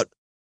 figuring it out.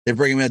 They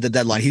bring him in at the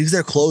deadline. He's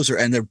their closer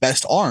and their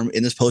best arm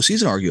in this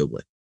postseason,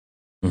 arguably.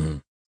 Mm-hmm.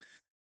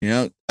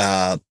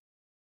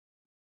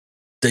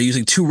 They're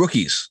using 2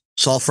 rookies,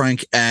 Saul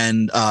Frank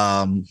and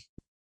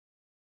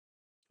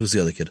who's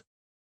the other kid?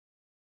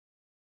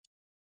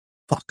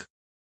 Fuck.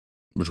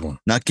 Which one?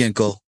 Not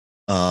Ginkle.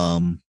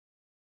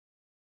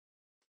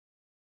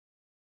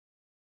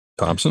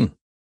 Thompson.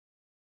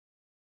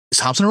 Is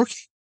Thompson a rookie?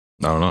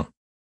 I don't know.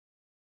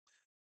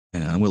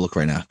 Yeah, I'm gonna look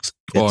right now.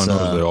 All I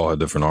know is they all had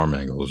different arm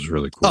angles. It's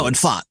really cool. Oh, and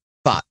Fott.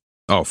 Oh,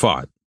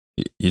 Fott.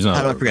 He's not.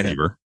 How do I forget him?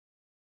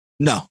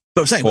 No,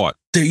 but I'm saying Fott.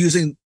 They're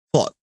using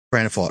Fott.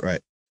 Brandon Fott,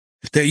 right?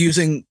 They're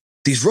using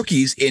these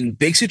rookies in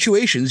big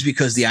situations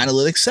because the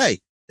analytics say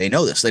they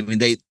know this. I mean,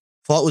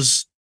 Fott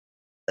was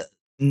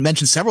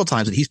mentioned several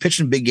times that he's pitched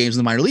in big games in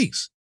the minor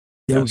leagues.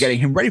 They were getting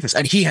him ready for this,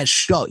 and he has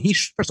showed.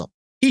 First of all,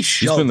 he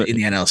showed in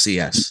the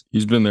NLCS.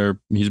 He's been their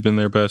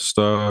best.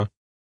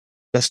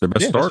 Best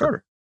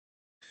starter.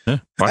 Yeah,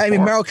 I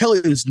mean, Merrill Kelly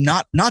is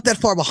not that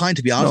far behind,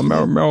 to be honest.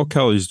 No, Merrill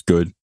Kelly's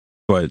good,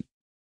 but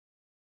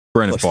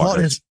Brandon Fott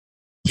is.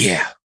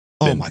 Yeah.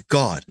 Oh my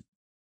God.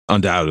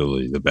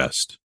 Undoubtedly the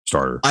best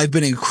starter. I've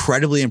been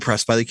incredibly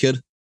impressed by the kid.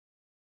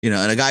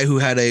 And a guy who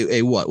had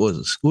a what was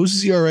this? What was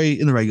his ERA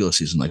in the regular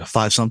season? Like a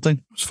 5-something?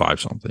 It was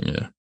 5-something,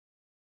 yeah.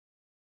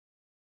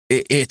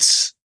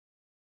 It's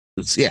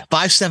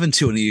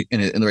 5.72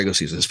 in the regular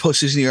season. His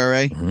postseason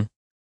ERA,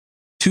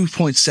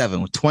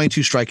 2.7 with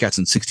 22 strikeouts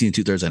and 16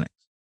 2/3 innings.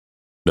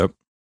 Yep.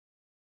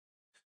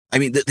 I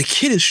mean, the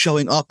kid is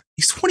showing up.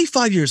 He's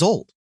 25 years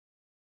old.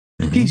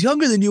 Mm-hmm. He's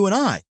younger than you and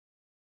I.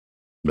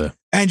 Yeah.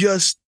 And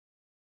this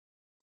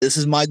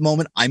is my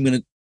moment. I'm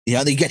going to,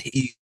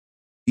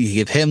 you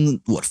give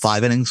him,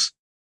 5 innings?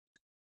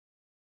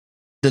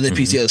 Then they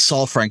piece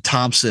Saul Frank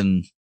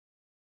Thompson,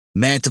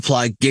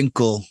 Mantiply,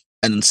 Ginkle,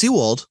 and then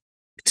Sewald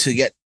to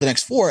get the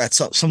next 4 at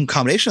some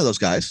combination of those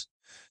guys.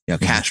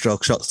 Castro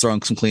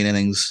throwing some clean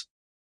innings.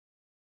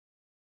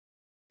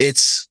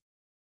 It's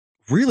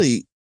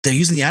really, they're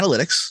using the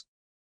analytics.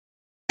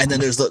 And then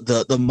there's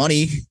the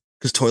money,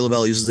 because Toy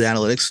Labelle uses the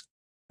analytics.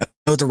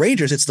 With the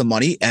Rangers, it's the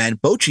money.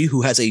 And Bochy,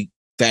 who has a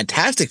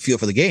fantastic feel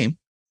for the game,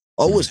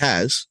 always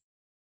has.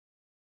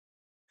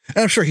 And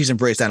I'm sure he's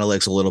embraced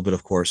analytics a little bit,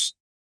 of course.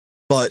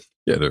 But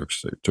yeah, to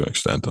an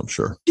extent, I'm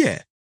sure.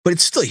 Yeah, but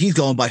it's still, he's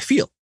going by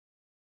feel.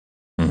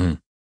 Mm-hmm.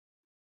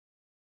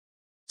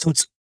 So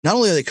it's not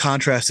only are they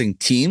contrasting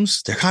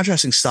teams, they're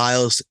contrasting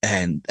styles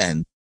and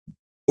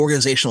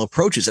organizational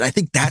approaches. And I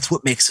think that's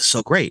what makes it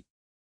so great.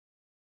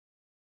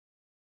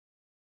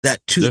 That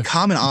to the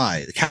common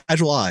eye, the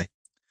casual eye,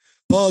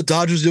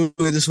 Dodgers doing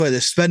it this way. They're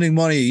spending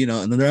money,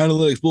 and then their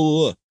analytics, blah, blah,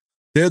 blah.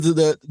 They're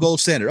the gold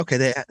standard. Okay,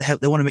 they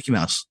want a Mickey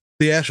Mouse.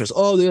 The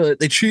Astros,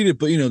 they cheated,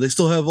 but, they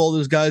still have all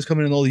those guys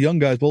coming in, all the young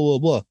guys, blah,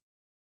 blah,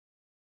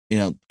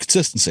 blah.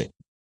 Consistency.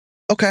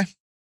 Okay.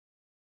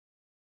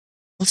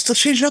 Let's still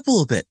change it up a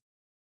little bit.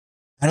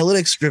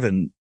 Analytics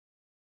driven,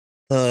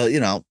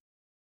 the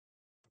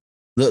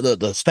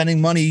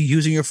spending money,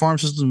 using your farm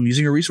system,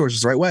 using your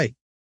resources the right way.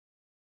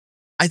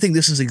 I think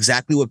this is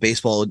exactly what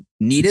baseball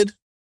needed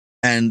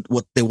and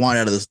what they want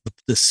out of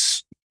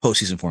this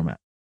postseason format.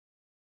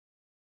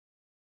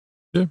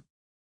 Yeah,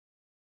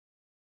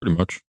 pretty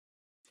much.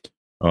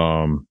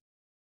 No,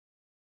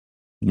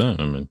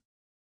 I mean,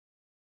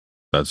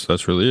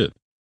 that's really it.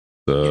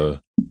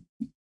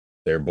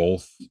 They're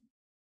both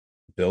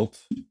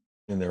built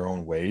in their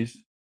own ways,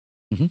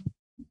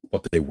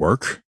 but they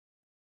work,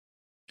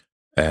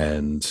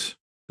 and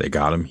they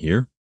got him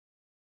here.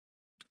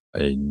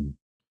 And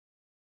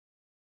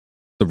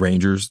the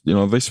Rangers,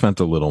 they spent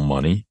a little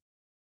money,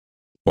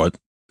 but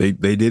they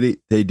did it.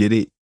 They did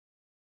it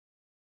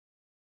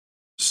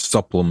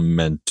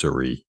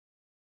supplementary,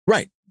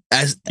 right?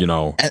 That's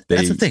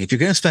the thing. If you're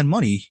going to spend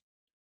money,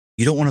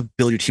 you don't want to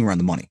build your team around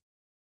the money.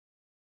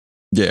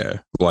 Yeah,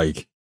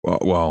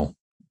 well,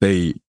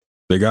 they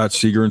got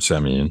Seager and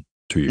Semien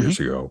 2 years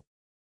ago,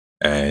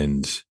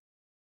 and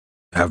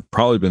have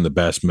probably been the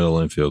best middle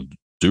infield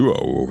duo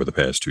over the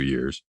past 2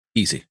 years.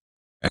 Easy.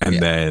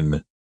 And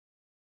then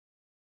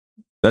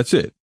that's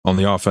it on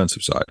the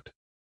offensive side.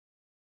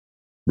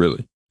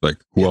 Really,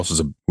 who else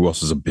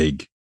is a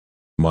big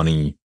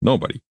money?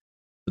 Nobody.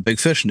 The big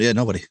fish,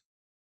 nobody.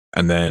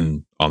 And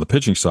then on the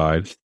pitching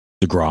side,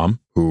 DeGrom,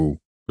 who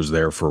was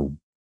there for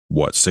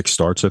 6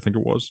 starts, I think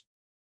it was.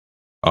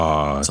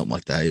 Something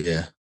like that,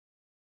 yeah.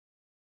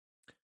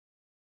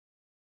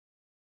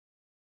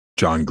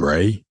 John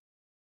Gray.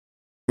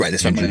 Right, they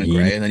spent money on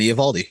Gray, and then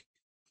Eovaldi.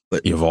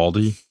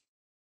 Eovaldi.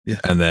 Yeah.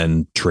 And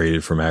then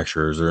traded for Max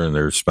Scherzer, and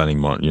they're spending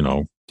money,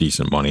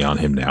 decent money on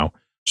him now.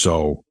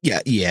 So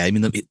yeah. I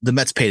mean, the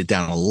Mets paid it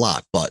down a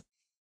lot, but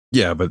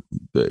Yeah, but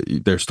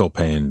they're still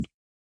paying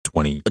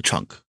 20 a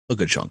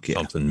good chunk, yeah.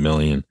 something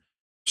million.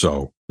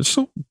 So it's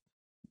still,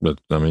 but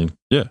I mean,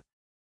 yeah.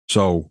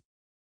 So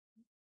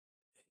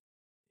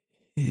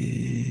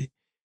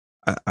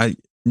I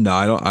no,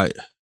 I don't.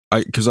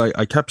 Because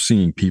I kept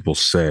seeing people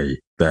say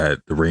that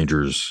the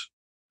Rangers.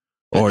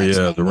 Oh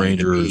yeah, the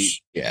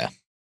Rangers. Yeah,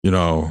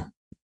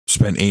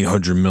 spent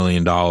 $800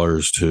 million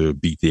to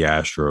beat the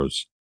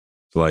Astros.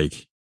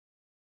 Like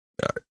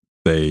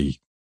they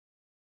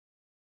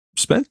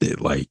spent it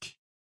like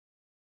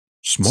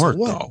smart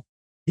though.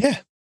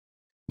 Yeah,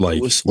 like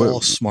it was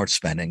all smart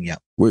spending. Yeah.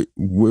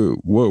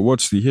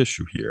 What's the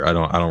issue here? I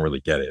don't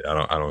really get it.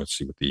 I don't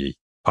see what the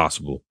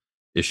possible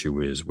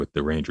issue is with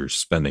the Rangers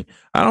spending.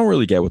 I don't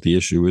really get what the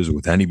issue is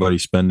with anybody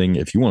spending.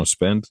 If you want to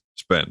spend.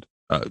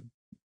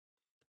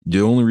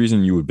 The only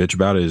reason you would bitch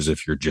about it is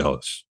if you're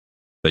jealous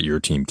that your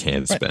team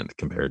can spend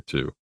compared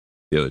to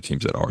the other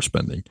teams that are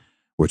spending,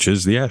 which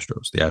is the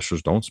Astros. The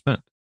Astros don't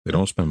spend. They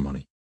don't spend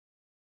money.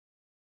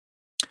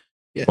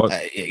 Yeah,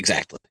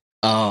 exactly.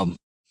 I'm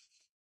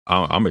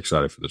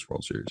excited for this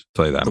World Series. I'll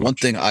tell you that. The one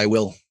thing I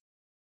will.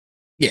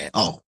 Yeah.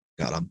 Oh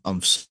God,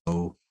 I'm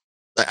so.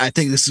 I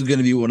think this is going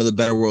to be one of the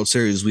better World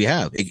Series we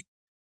have.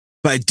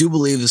 But I do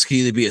believe this can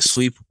either be a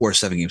sweep or a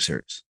 7-game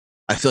series.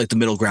 I feel like the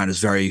middle ground is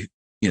very,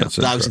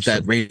 obviously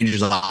that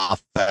Rangers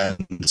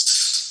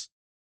offense.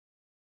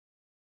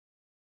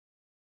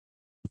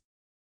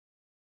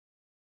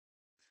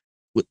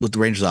 With the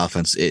Rangers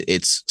offense,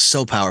 it's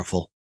so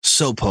powerful,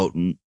 so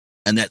potent,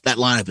 and that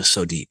lineup is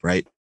so deep,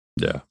 right?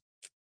 Yeah.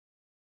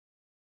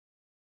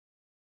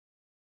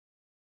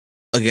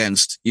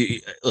 Against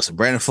listen,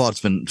 Brandon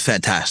Pfaudt's been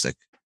fantastic,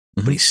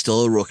 but he's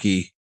still a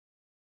rookie,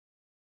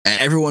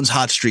 and everyone's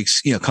hot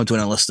streaks, come to an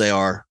end unless they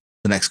are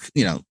the next,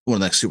 one of the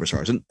next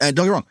superstars. And don't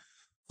get me wrong,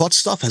 Pfaudt's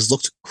stuff has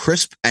looked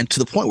crisp and to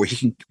the point where he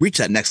can reach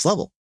that next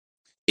level.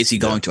 Is he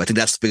going to? I think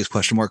that's the biggest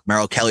question mark.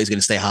 Merrill Kelly's going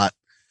to stay hot.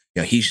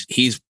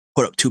 He's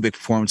put up 2 big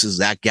performances.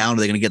 Zach Gallen, are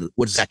they going to get?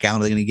 What Zach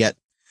Gallen are they going to get?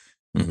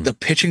 Mm-hmm. The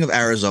pitching of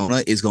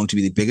Arizona is going to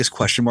be the biggest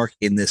question mark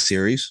in this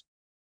series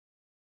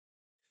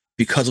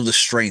because of the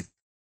strength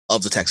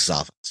of the Texas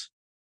offense.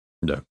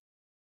 Yeah.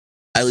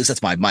 At least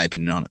that's my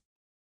opinion on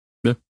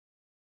it.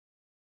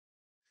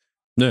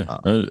 Yeah.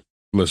 Yeah.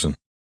 Listen,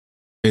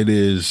 it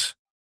is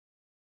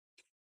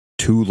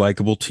 2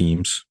 likable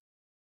teams.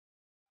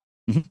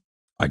 Mm-hmm.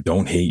 I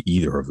don't hate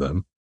either of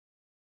them.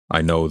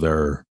 I know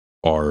there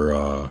are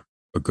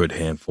a good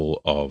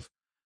handful of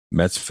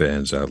Mets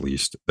fans, at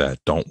least, that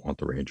don't want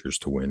the Rangers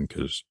to win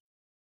because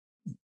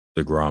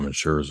DeGrom and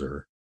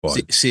Scherzer.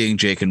 Seeing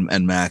Jake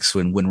and Max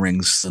win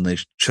rings, and they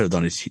should have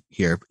done it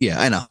here. Yeah,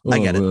 I know. I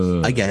get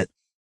it. I get it.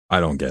 I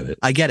don't get it.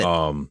 I get it.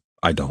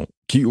 I don't.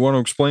 Do you want to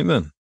explain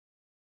then?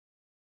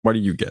 Why do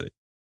you get it?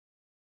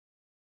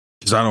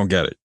 Because I don't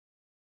get it.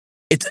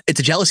 It's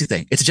a jealousy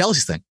thing. It's a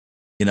jealousy thing.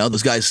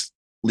 Those guys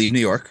leave New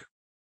York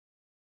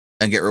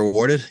and get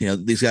rewarded.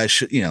 These guys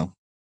should,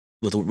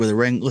 with a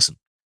ring. Listen,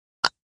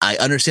 I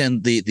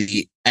understand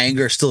the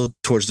anger still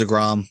towards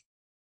DeGrom.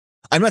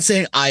 I'm not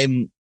saying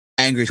I'm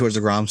angry towards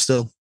DeGrom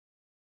still.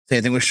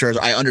 Same thing with Scherzer.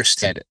 I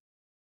understand it.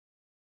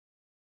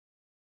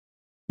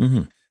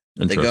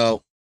 Mm-hmm. They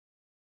go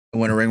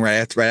and win a ring right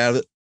out of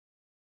it.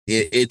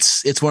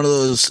 It's one of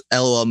those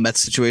LOL Mets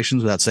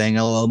situations without saying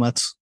LOL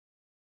Mets.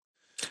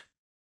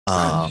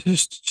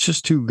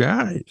 Just 2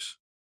 guys.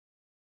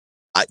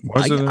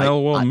 Why is it an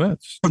LOL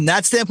Mets? From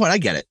that standpoint, I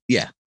get it.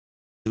 Yeah.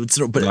 But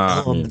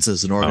LOL Mets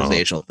is an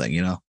organizational thing,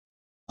 I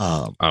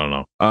don't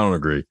know. I don't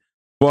agree.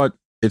 But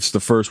it's the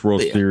first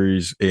World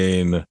Series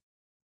in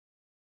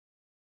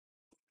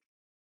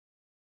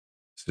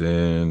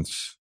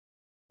since.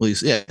 Well,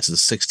 it's the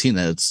 16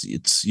 that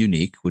it's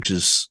unique, which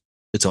is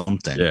its own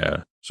thing.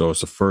 Yeah. So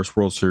it's the first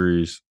World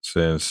Series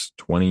since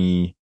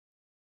 14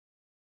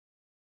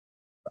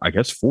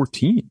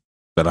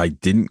 that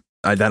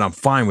that I'm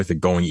fine with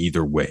it going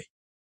either way.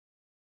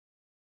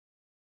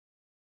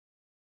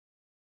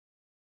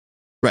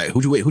 Right.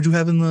 Who'd you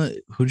have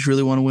who'd you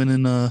really want to win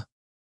in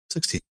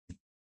 16?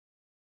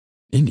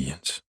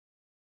 Indians.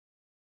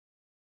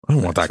 I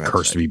don't want that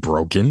curse to be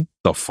broken.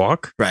 The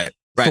fuck? Right.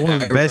 It's one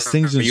of the best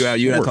things in sports.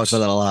 You had talked about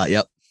that a lot.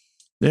 Yep.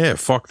 Yeah,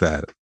 fuck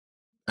that.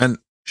 And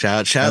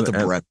shout out to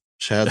Brett.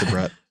 Shout out to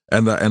Brett.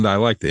 And I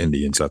like the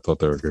Indians. I thought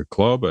they were a good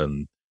club,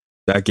 and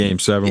that Game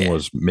 7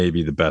 was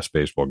maybe the best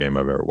baseball game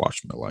I've ever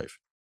watched in my life.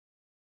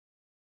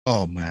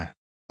 Oh man.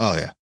 Oh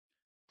yeah.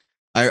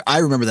 I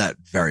remember that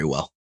very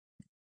well.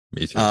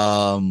 Me too.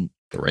 The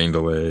rain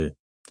delay,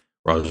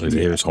 Roger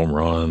Davis home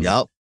run.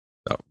 Yep.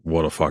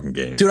 What a fucking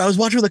game, dude! I was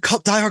watching with a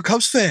diehard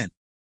Cubs fan.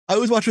 I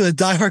was watching with a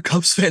diehard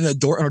Cubs fan in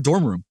our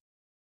dorm room.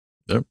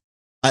 Yep.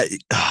 That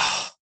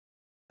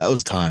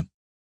was time.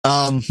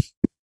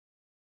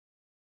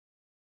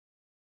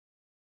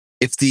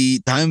 If the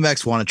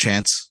Diamondbacks want a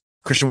chance,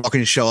 Christian Walker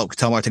needs to show up.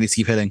 Ketel Marte needs to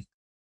keep hitting.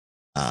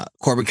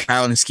 Corbin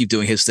Carroll needs to keep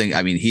doing his thing.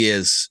 I mean, he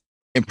has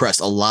impressed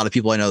a lot of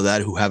people I know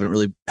who haven't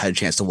really had a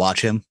chance to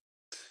watch him.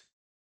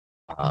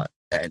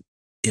 And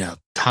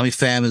Tommy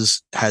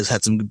Pham has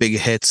had some big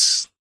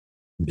hits.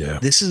 Yeah,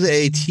 this is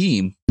a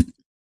team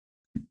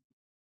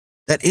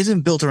that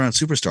isn't built around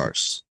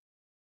superstars,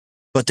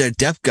 but their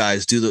depth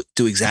guys do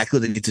exactly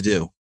what they need to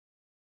do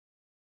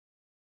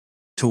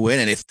to win.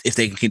 And if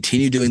they can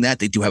continue doing that,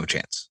 they do have a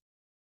chance.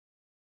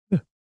 Yeah.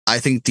 I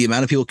think the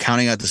amount of people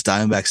counting out this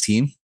Diamondbacks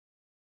team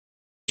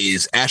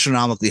is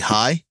astronomically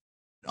high,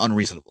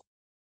 unreasonable.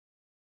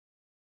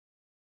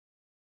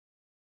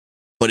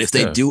 But if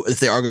they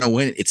are going to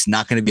win, it's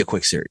not going to be a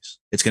quick series.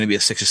 It's going to be a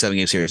 6 or 7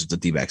 game series if the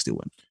D-backs do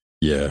win.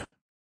 Yeah.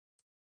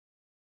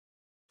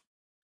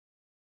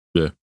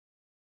 Yeah.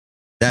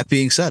 That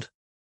being said,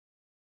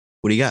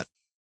 what do you got?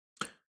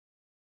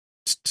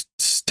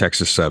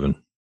 Texas 7.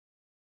 I'm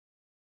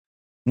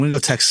going to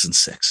go Texas in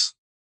 6.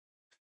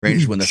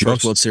 Rangers win their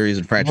first World Series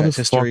in franchise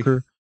history.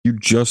 You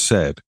just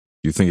said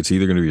you think it's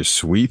either going to be a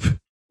sweep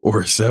or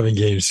a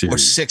 7-game series. Or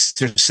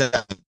 6 or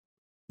 7.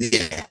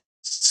 Yeah.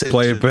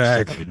 Play it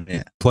back. 7,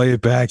 yeah. Play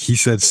it back. He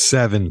said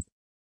 7.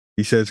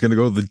 He said it's going to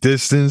go the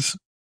distance,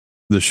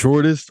 the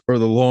shortest, or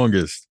the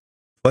longest.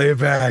 Play it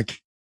back.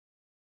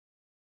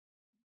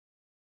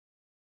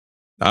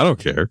 I don't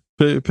care.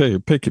 Pick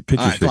your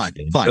right, fine.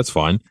 That's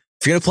fine.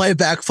 If you're going to play it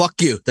back,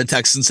 fuck you. Then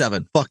Texas in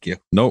 7. Fuck you.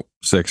 Nope.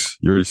 6.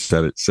 You already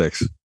said it.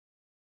 6.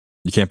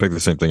 You can't pick the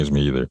same thing as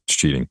me either. It's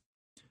cheating.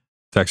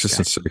 Texas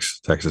in 6.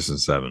 Texas in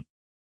 7.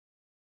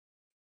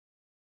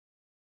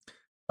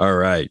 All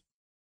right.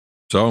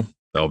 So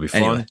that'll be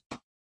fun. Anyway,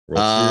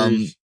 World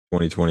Series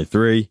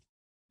 2023.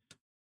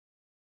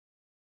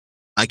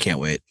 I can't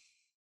wait.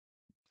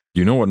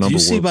 You know what number? Did you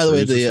see, World by the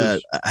way,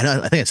 Series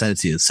I think I sent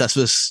it to you.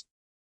 Cespedes.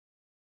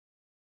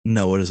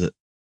 No, what is it?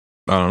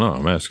 I don't know.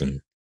 I'm asking you.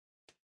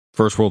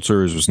 First World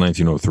Series was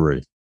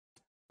 1903.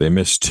 They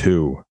missed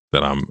 2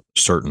 that I'm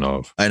certain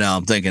of. I know.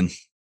 I'm thinking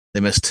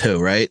they missed 2,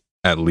 right?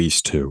 At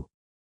least 2.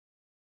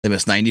 They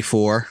missed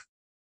 94.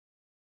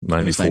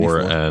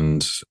 94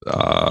 and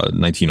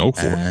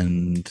 1904.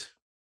 And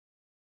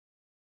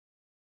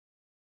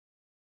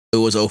it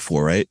was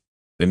 04, right?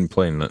 They didn't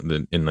play in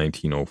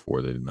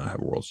 1904. They did not have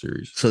a World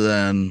Series. So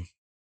then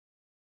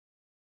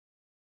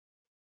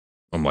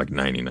I'm like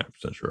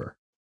 99% sure.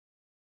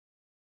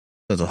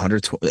 That's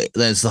 120.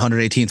 That's the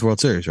 118th World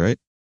Series, right?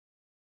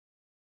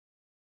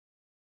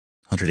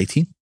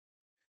 118?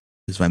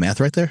 Is my math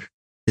right there?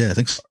 Yeah, I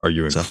think so. Are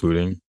you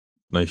including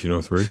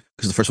 1903?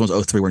 Because the first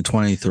one's 03. We're in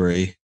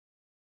 23.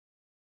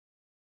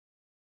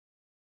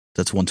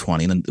 That's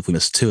 120. And then if we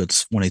miss 2,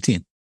 it's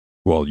 118.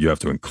 Well, you have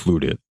to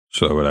include it.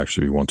 So it would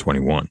actually be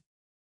 121.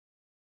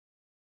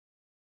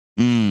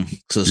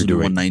 So this would be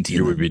 119.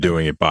 You would be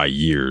doing it by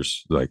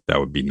years. Like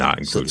that would be not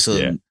included. So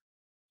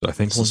I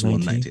think this is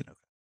 119.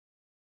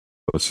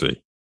 Let's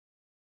see.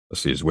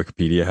 Does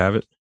Wikipedia have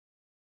it?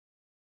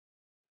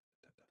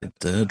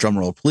 The drum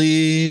roll,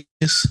 please.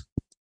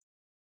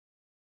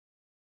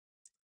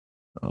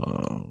 I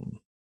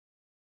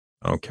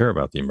don't care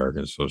about the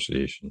American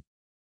Association.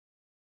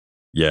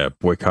 Yeah,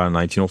 boycott in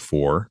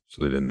 1904.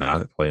 So they did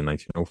not play in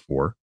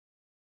 1904. All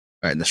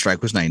right, and the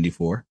strike was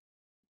 94.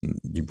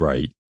 You're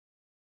right.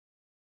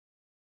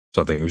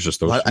 So I think it was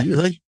just those. I feel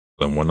like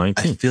then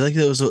 119. I feel like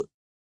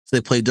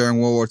they played during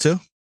World War II.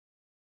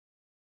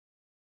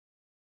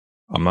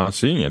 I'm not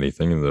seeing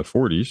anything in the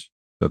 40s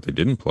that they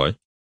didn't play.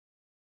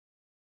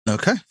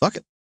 Okay, fuck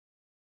it.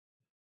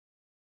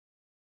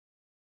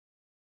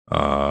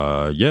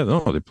 Yeah,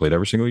 no, they played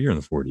every single year in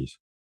the 40s.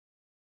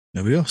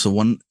 There we go. So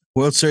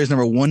World Series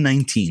number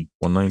 119.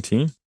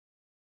 119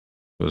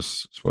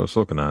 was what I was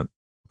looking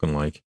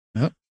like.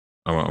 Yep.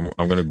 I'm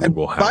going to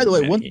Google. And by the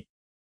way,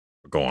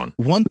 go on.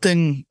 One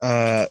thing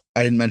I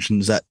didn't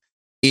mention is that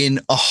in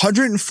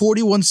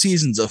 141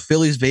 seasons of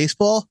Phillies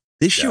baseball,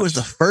 this year was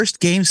the first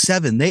Game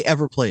 7 they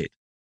ever played.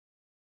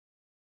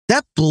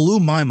 That blew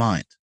my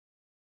mind.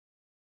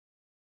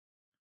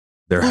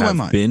 There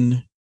have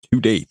been to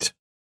date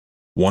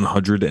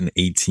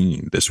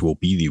 118. This will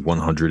be the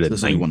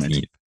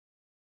 119th.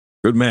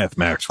 Good math,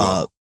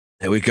 Maxwell.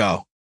 There we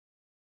go.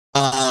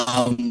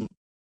 One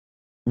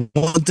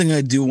thing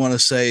I do want to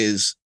say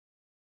is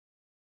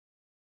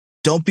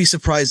don't be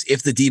surprised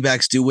if the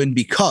D-backs do win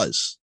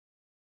because,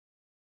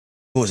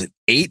 what was it,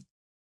 8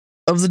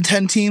 of the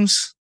 10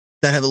 teams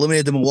that have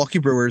eliminated the Milwaukee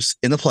Brewers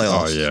in the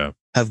playoffs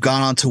have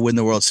gone on to win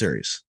the World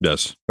Series.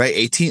 Yes. Right?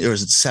 18, or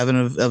is it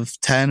 7 of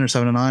 10 or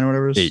 7 of 9 or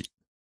whatever it is?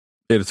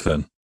 8 of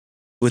 10.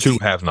 With 2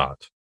 have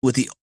not. With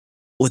the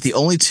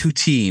only 2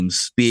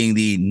 teams being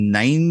the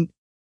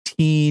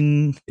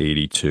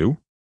 1982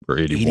 or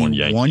 81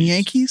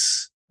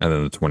 Yankees. And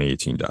then the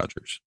 2018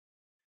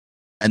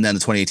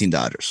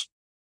 Dodgers.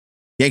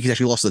 Yankees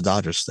actually lost to the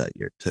Dodgers that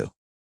year too.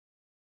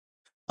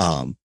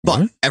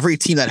 But every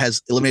team that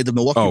has eliminated the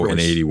Milwaukee Brewers in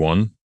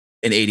 81?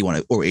 In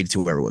 81 or 82,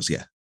 whatever it was,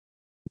 yeah.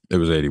 It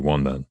was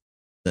 81 then.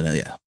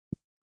 Yeah.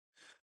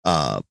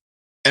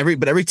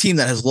 Every team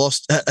that has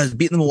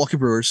beaten the Milwaukee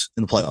Brewers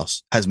in the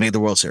playoffs has made the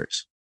World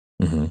Series.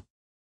 Mm-hmm.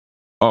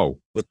 Oh,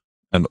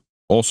 and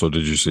also,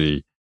 did you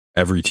see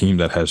every team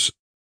that has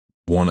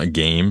won a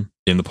game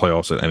in the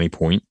playoffs at any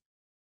point,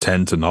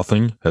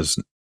 10-0, has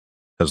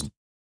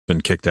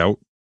been kicked out,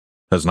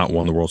 has not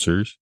won the World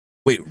Series?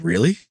 Wait,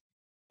 really?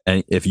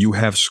 And if you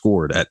have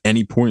scored at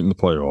any point in the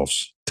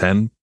playoffs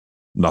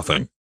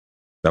 10-0.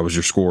 That was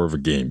your score of a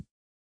game.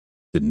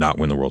 Did not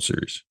win the World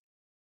Series.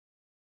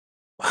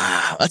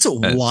 Wow, that's a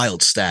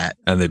wild stat.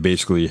 And they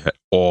basically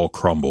all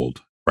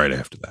crumbled right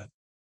after that.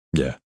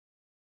 Yeah.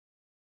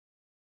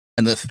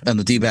 And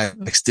the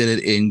D-backs did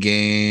it in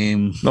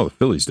game. No, the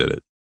Phillies did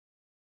it.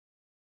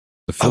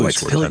 The Phillies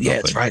scored 10-0.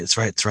 Yeah, it's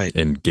right.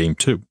 In game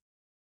 2.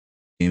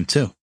 Game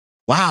 2.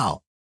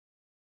 Wow.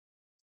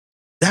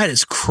 That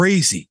is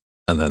crazy.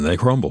 And then they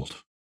crumbled.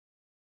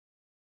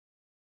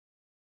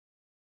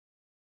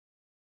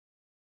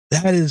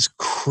 That is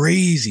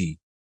crazy.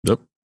 Yep.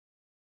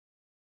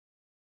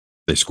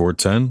 They scored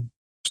 10,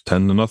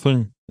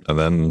 10-0, and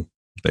then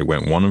they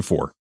went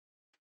 1-4.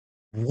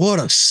 What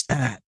a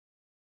stat.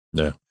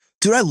 Yeah.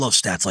 Dude, I love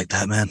stats like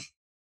that, man.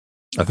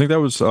 I think that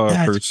was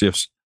courtesy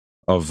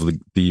of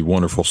the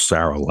wonderful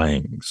Sarah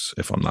Langs,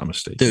 if I'm not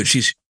mistaken. Dude,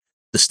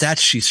 the stats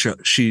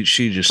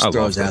she just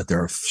throws out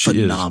there are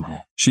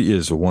phenomenal. She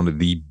is one of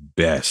the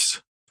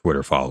best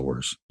Twitter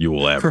followers you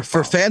will ever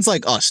for fans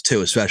like us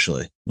too,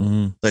 especially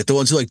like the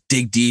ones who like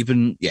dig deep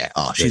and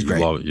she's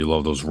great. You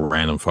love those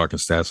random fucking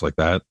stats like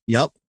that.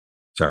 Yep,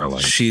 Sarah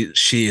Langs.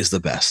 She is the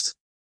best.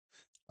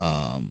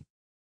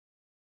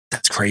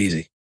 That's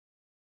crazy.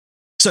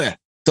 So yeah,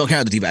 don't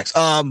count the D-backs.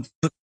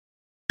 But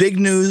big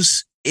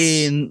news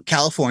in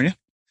California.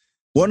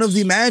 One of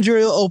the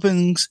managerial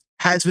openings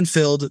has been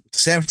filled. The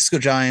San Francisco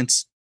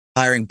Giants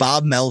hiring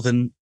Bob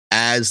Melvin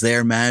as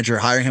their manager,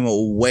 hiring him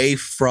away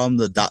from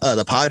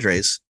the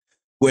Padres,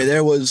 where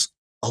there was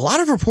a lot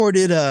of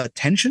reported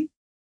tension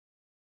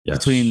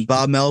between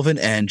Bob Melvin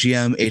and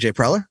GM AJ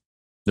Preller.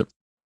 Yep.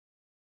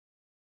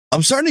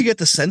 I'm starting to get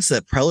the sense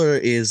that Preller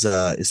is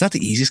not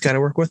the easiest guy to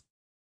work with.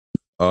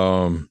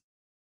 Starting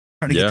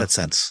to get that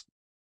sense.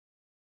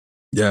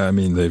 Yeah, I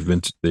mean they've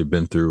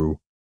been through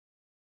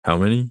how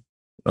many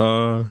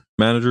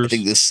managers? I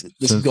think this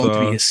is going to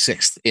be his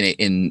 6th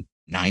in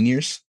 9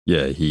 years.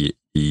 Yeah, he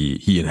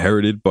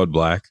inherited Bud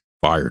Black,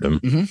 fired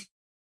him,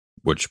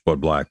 which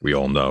Bud Black we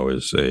all know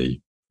is a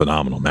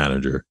phenomenal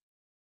manager.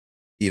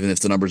 Even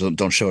if the numbers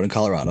don't show it in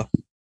Colorado.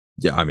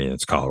 Yeah, I mean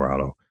it's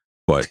Colorado,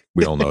 but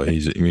we all know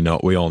he's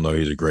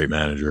a great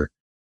manager.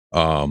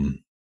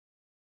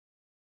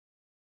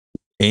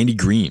 Andy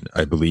Green,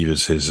 I believe,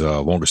 is his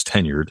longest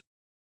tenured.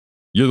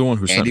 You're the one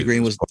who Andy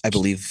Green was, I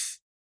believe.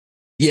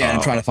 Yeah,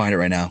 I'm trying to find it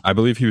right now. I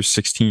believe he was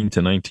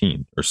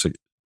 16-19 or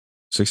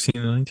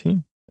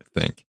 16-19, I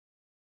think.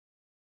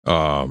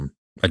 I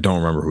don't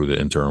remember who the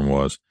interim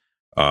was.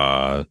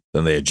 Then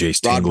they had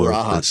Jace Tingler.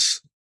 Rod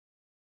Barajas.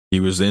 He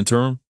was the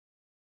interim?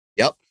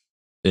 Yep.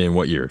 In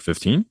what year?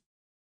 15?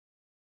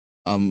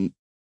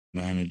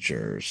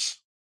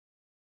 Managers.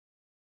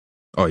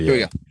 Oh, yeah. Here we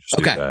go.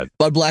 Okay.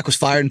 Bud Black was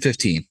fired in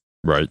 15.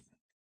 Right.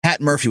 Pat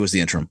Murphy was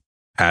the interim.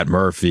 Pat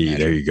Murphy,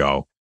 there you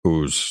go.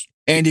 Who's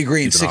Andy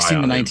Green,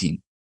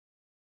 16-19.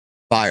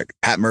 Fired.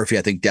 Pat Murphy,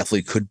 I think,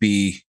 definitely could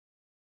be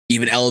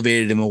even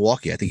elevated in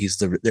Milwaukee. I think he's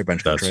their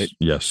bench coach, right?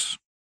 Yes.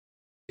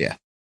 Yeah.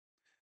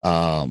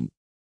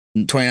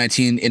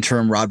 2019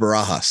 interim Rod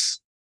Barajas.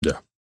 Yeah.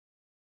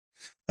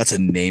 That's a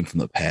name from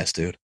the past,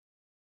 dude.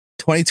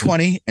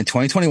 2020 and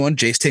 2021,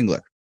 Jace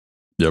Tingler.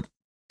 Yep.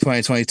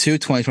 2022,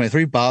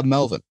 2023, Bob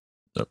Melvin.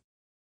 Yep.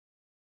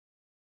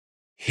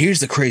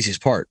 Here's the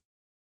craziest part.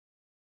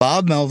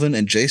 Bob Melvin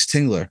and Jace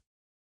Tingler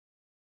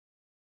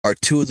are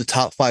 2 of the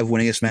top 5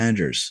 winningest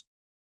managers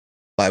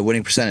by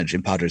winning percentage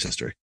in Padres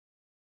history.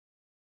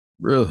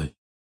 Really?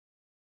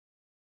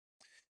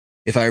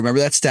 If I remember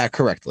that stat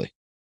correctly.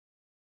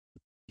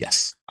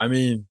 Yes. I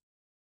mean,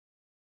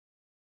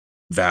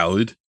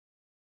 valid.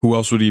 Who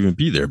else would even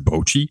be there?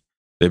 Bochy?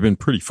 They've been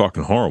pretty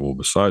fucking horrible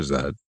besides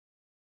that.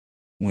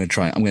 I'm gonna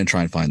try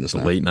and find this.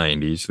 The late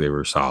 90s, they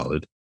were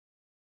solid.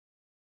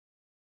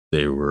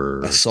 They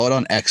were. I saw it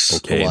on X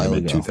okay a while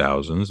in the mid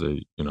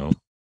 2000s.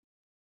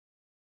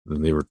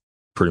 They were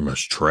pretty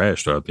much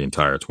trashed throughout the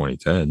entire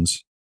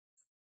 2010s.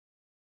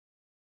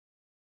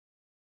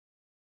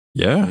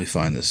 Yeah. Let me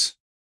find this.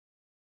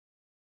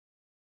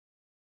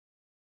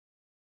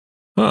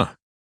 Huh.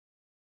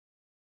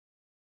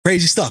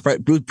 Crazy stuff,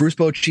 right? Bruce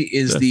Bochy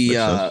is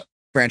the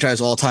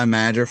franchise all-time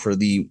manager for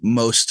the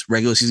most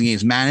regular season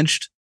games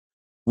managed,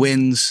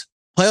 wins,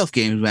 playoff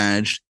games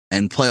managed,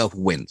 and playoff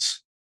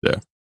wins. Yeah.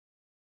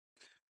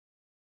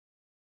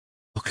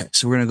 Okay,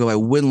 so we're going to go by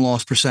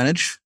win-loss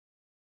percentage.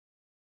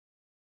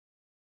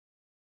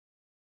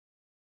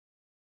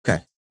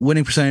 Okay,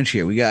 winning percentage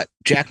here. We got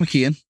Jack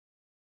McKeon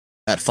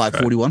at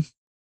 541, okay.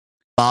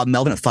 Bob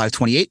Melvin at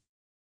 528,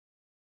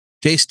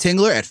 Jace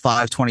Tingler at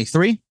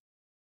 523,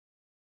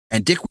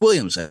 and Dick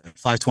Williams at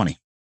 520.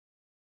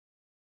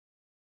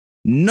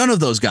 None of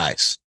those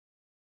guys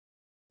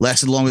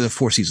lasted longer than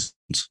 4 seasons.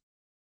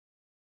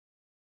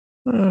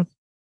 No,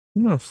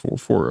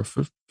 4. I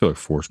feel like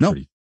 4 is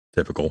pretty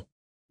typical.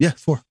 Yeah,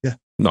 4. Yeah.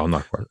 No,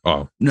 not quite.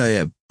 Oh. No,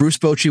 yeah. Bruce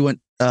Bochy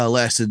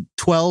lasted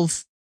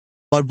 12.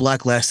 Bud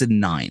Black lasted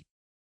 9.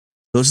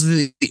 Those are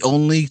the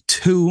only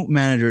 2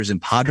 managers in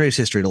Padres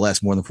history to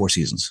last more than 4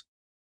 seasons.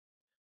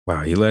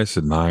 Wow, he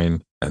lasted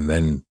 9, and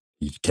then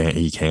he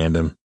canned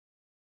him.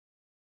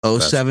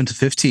 07 to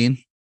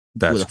 15.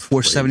 That's with a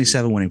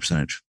 477 winning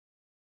percentage.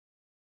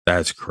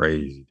 That's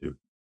crazy, dude.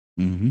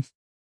 Mm-hmm.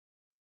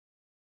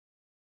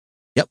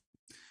 Yep.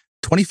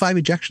 25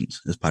 ejections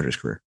in his Padres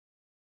career.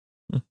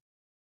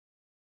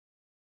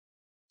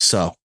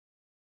 So,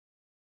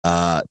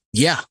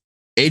 yeah,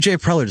 AJ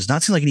Preller does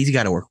not seem like an easy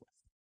guy to work with.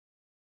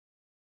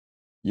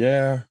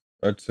 Yeah,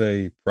 I'd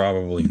say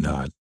probably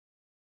not.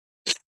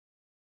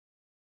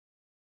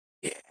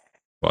 Yeah.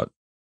 But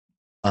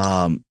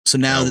so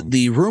now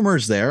the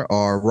rumors there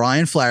are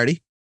Ryan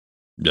Flaherty,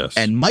 yes,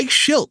 and Mike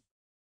Shildt.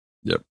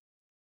 Yep.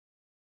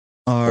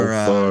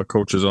 Are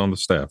coaches on the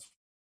staff.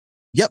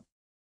 Yep.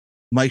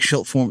 Mike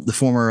Shildt, the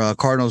former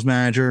Cardinals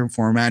manager,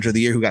 former manager of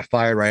the year, who got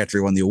fired right after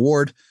he won the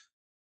award.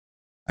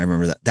 I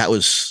remember that. That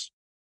was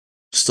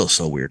still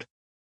so weird.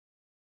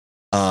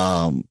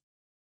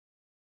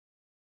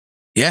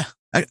 Yeah.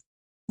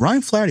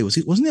 Ryan Flaherty,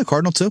 wasn't he a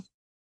Cardinal too?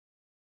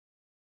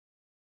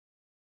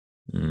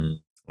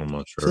 I'm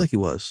not sure. I feel like he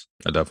was.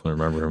 I definitely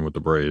remember him with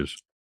the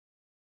Braves.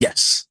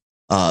 Yes.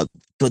 But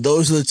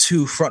those are the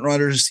two front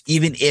runners,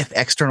 even if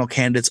external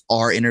candidates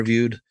are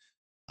interviewed.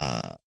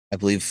 I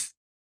believe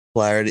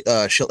Flaherty,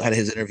 Shildt had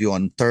his interview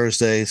on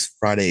Thursdays.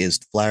 Friday is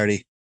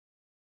Flaherty.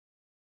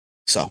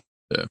 So,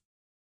 yeah.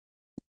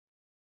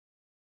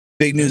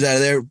 Big news out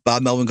of there.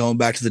 Bob Melvin going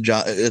back to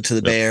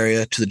the Bay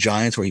Area, to the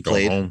Giants where he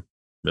played. Home.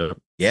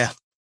 Yeah.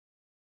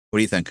 What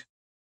do you think?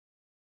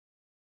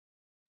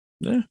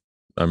 Yeah.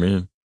 I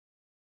mean,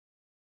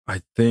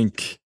 I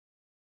think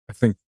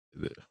the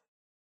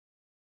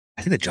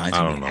Giants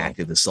are going to be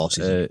active this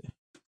offseason.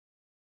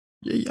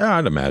 Yeah,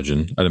 I'd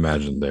imagine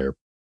they're,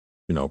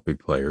 big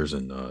players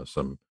and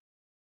some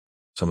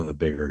of the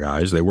bigger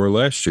guys. They were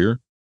last year.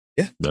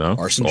 Yeah.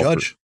 Arson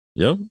Judge.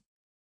 Yep.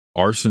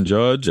 Arson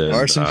Judge and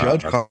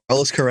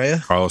Carlos Correa.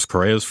 Carlos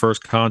Correa's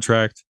first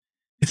contract.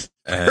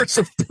 First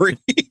of 3.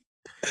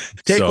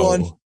 Take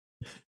one.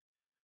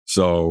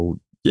 So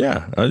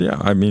yeah.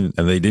 I mean,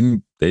 and they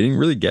didn't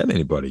really get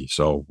anybody.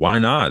 So why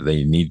not?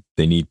 They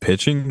need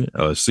pitching.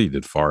 Let's see.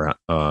 Did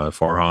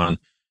Farhan,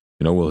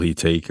 will he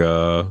take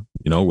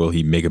will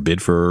he make a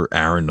bid for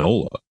Aaron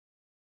Nola?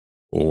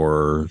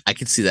 Or I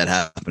could see that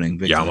happening.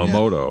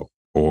 Yamamoto,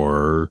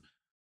 or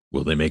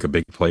will they make a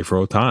big play for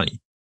Ohtani?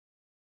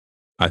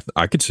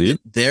 I could see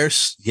it.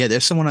 There's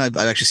someone I've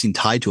actually seen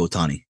tied to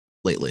Ohtani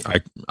lately.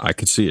 I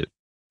could see it.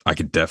 I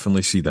could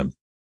definitely see them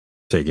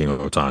taking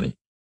Ohtani.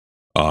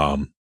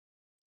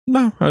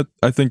 No,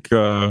 I think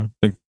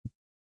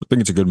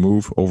it's a good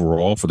move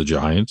overall for the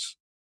Giants.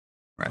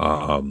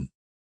 Right.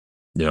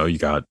 You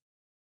got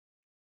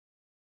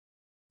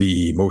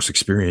the most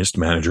experienced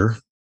manager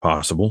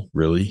possible,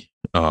 really.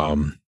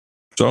 Well,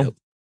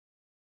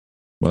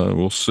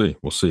 we'll see.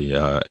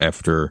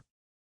 After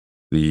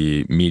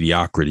the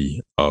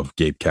mediocrity of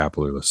Gabe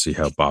Kapler, let's see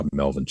how Bob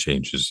Melvin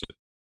changes it.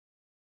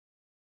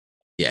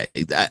 Yeah,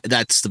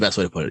 that's the best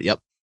way to put it. Yep.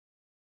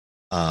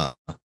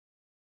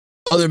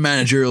 Other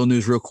managerial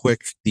news, real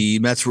quick: the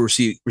Mets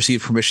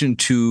received permission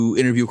to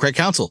interview Craig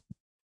Counsell.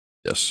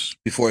 Yes,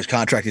 before his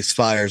contract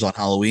expires on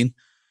Halloween.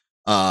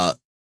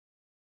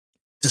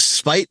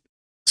 Despite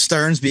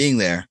Stearns being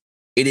there,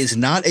 it is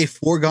not a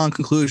foregone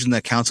conclusion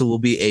that Counsell will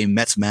be a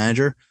Mets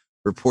manager.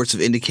 Reports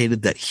have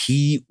indicated that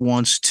he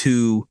wants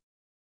to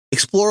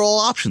explore all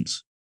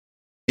options,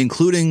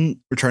 including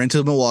returning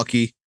to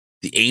Milwaukee,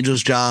 the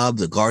Angels job,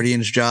 the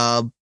Guardians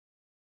job.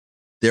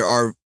 There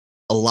are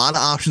a lot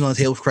of options on the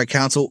table for Craig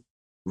Counsell,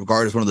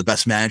 regarded as one of the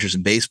best managers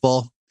in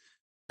baseball.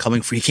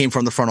 He came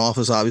from the front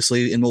office,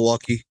 obviously, in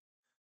Milwaukee.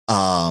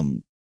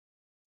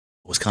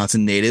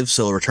 Wisconsin native,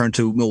 so a return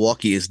to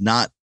Milwaukee is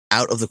not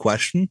out of the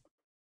question.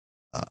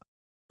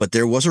 But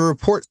there was a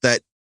report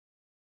that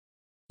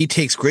he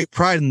takes great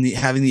pride in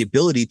having the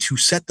ability to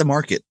set the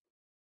market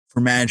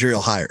for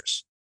managerial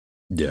hires.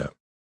 Yeah.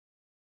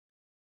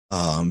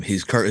 He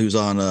was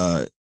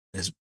on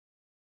his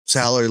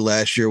salary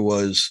last year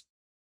was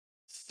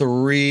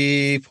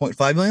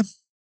 $3.5 million.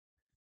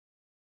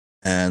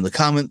 And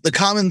the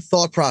common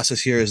thought process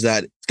here is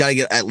that it's got to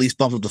get at least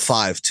bumped up to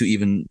 5 to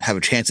even have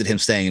a chance at him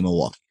staying in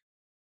Milwaukee.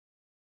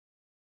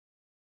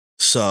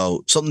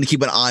 So something to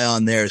keep an eye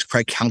on there is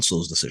Craig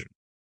Counsell's decision.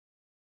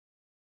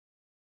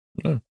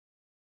 Yeah.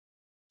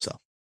 So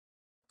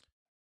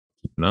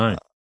keep an eye.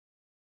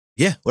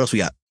 Yeah. What else we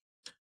got?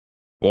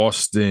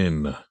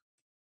 Boston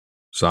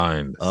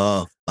signed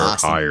or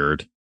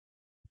hired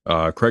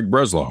Craig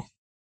Breslow,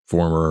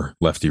 former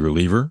lefty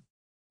reliever.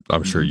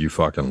 I'm sure you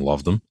fucking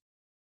loved him.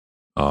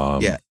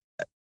 Yeah.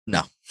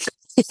 No.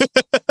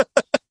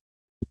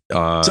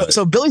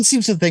 So Billy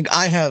seems to think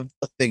I have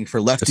a thing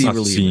for lefty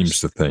relievers. Seems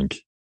to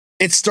think.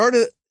 It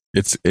started.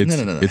 It's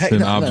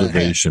an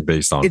observation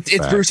based on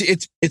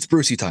it's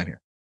Brucey time here.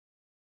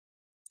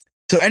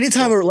 So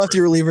anytime a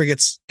lefty reliever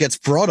gets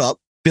brought up,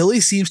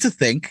 Billy seems to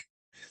think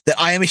that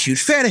I am a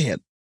huge fan of him.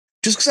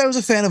 Just because I was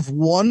a fan of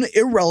one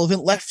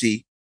irrelevant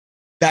lefty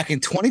back in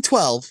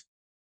 2012,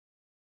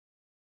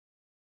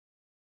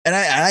 and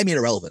I mean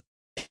irrelevant.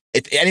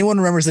 If anyone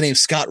remembers the name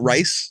Scott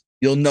Rice,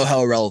 you'll know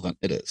how irrelevant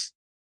it is.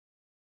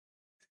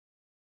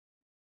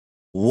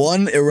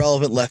 One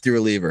irrelevant lefty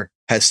reliever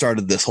has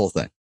started this whole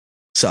thing.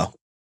 So,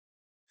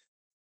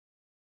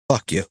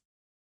 fuck you.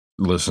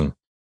 Listen,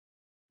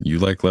 you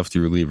like lefty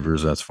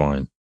relievers, that's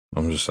fine.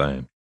 I'm just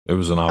saying. It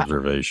was an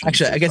observation.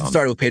 Actually, I guess it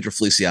started with Pedro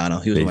Feliciano.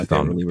 He was one of my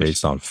favorite relievers.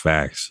 Based on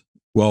facts.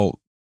 Well,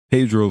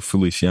 Pedro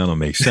Feliciano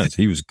makes sense.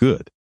 He was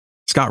good.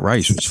 Scott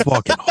Rice was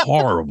fucking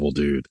horrible,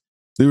 dude.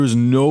 There was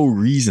no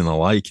reason to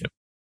like him.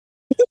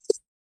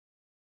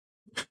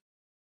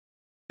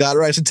 Scott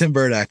Rice and Tim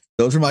Burdack.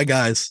 Those are my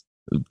guys.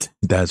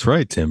 That's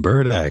right, Tim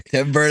Burdack.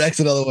 Tim Burdack's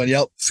another one.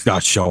 Yep.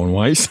 Scott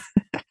Schoenweiss.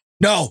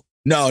 No.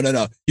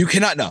 You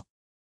cannot know.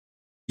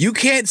 You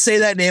can't say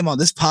that name on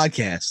this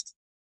podcast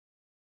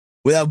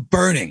without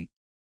burning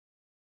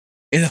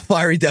in the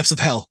fiery depths of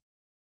hell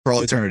for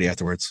all eternity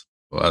afterwards.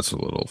 Well, that's a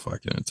little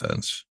fucking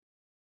intense.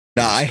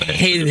 No, I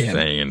hated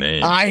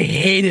him. I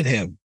hated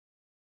him.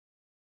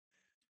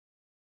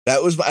 I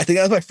think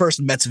that was my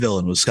first Mets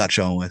villain was Scott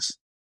Schoenweiss.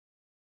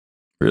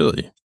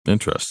 Really?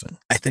 Interesting.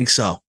 I think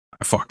so.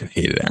 I fucking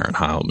hated Aaron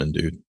Heilman,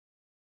 dude.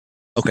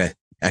 Okay.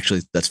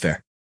 Actually, that's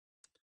fair.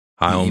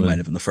 Heilman. He might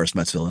have been the first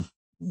Mets villain.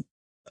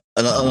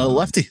 A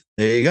lefty.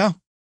 There you go.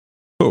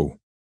 Who?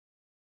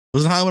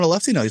 Wasn't Heilman a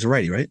lefty? No, he's a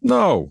righty, right?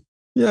 No.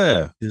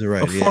 Yeah. He's a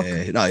righty.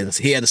 Yeah. No,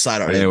 he had the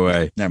side arm.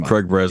 Anyway,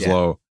 Craig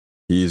Breslow,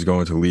 he's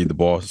going to lead the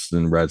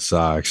Boston Red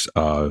Sox.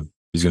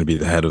 He's going to be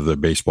the head of the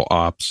baseball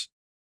ops.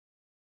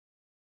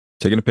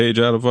 Taking a page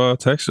out of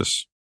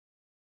Texas.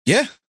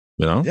 Yeah.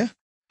 You know? Yeah.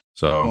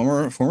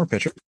 So former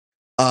pitcher.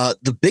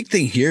 The big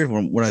thing here,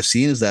 what I've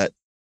seen is that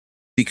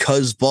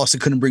because Boston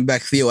couldn't bring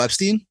back Theo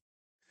Epstein,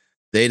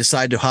 they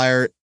decided to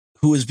hire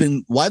who has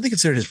been widely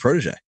considered his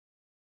protege.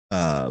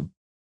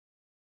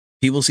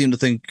 People seem to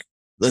think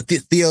that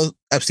Theo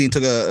Epstein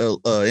took a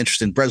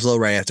interest in Breslow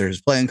right after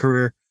his playing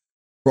career,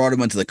 brought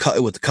him into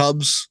with the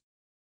Cubs,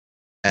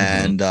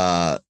 and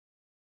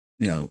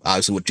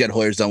obviously what Jed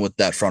Hoyer's done with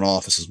that front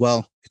office as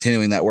well,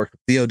 continuing that work that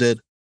Theo did.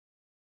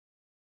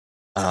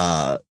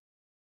 A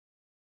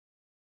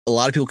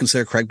lot of people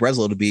consider Craig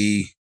Breslow to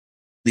be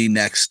the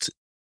next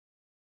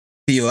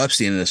Theo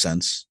Epstein in a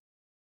sense.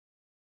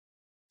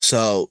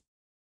 So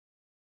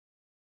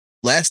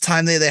last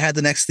time they had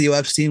the next Theo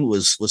Epstein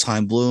was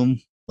Chaim Bloom.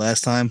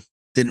 Last time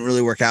didn't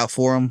really work out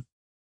for him.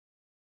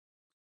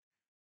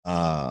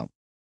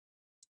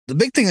 The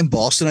big thing in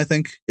Boston, I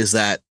think, is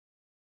that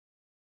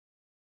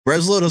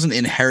Breslow doesn't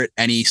inherit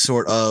any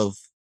sort of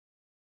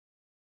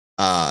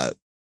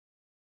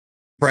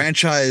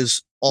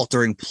franchise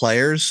altering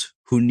players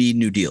who need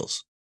new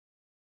deals.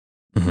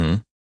 Mm-hmm.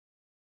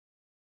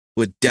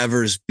 With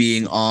Devers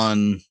being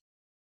on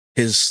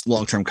his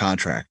long-term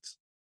contract.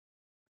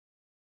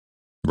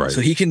 Right.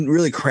 So he can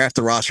really craft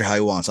the roster how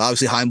he wants.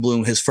 Obviously, Chaim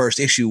Bloom, his first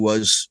issue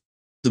was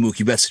the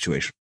Mookie Betts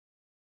situation.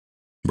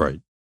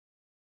 Right.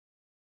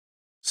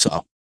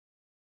 So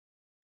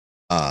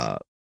it'll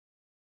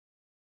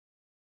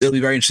be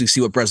very interesting to see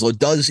what Breslow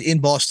does in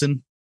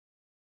Boston.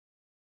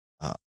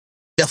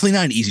 Definitely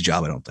not an easy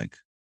job, I don't think.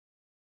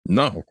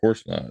 No, of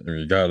course not. I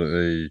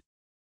mean,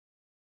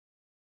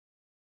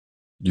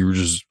 you were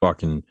just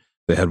fucking.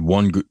 They had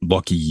one good,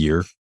 lucky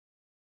year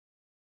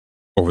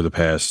over the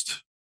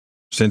past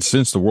since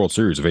the World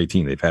Series of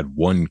 18. They've had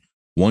one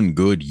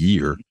good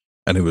year,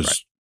 and it was.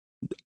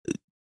 Right.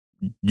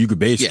 You could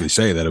basically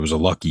say that it was a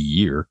lucky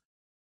year.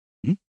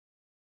 Mm-hmm.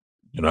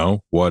 You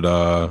know what?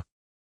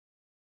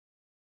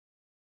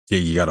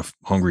 You got a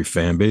hungry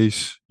fan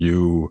base.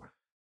 You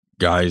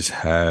guys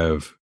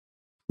have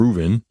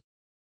proven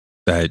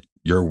that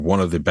you're one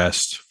of the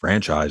best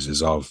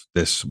franchises of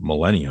this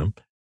millennium.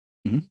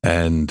 Mm-hmm.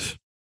 And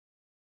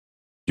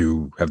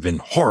you have been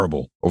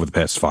horrible over the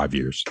past 5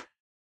 years.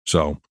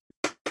 So,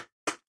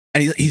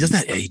 and he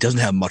doesn't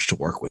have much to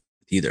work with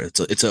either.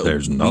 It's a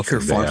there's nothing.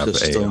 They have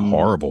a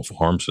horrible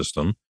farm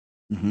system.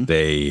 Mm-hmm.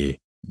 They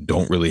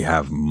don't really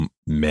have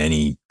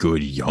many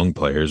good young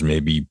players.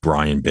 Maybe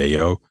Brian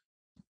Bayo.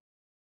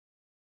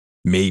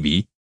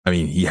 Maybe. I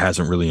mean, he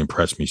hasn't really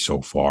impressed me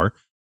so far.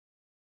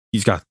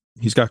 He's got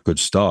good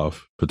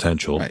stuff,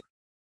 potential, right.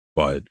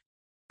 But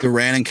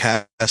Duran and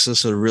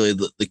Cassis are really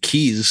the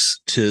keys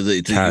to the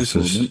youth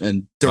movement,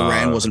 and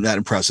Duran wasn't that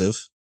impressive.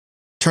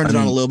 Turned it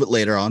on a little bit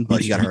later on,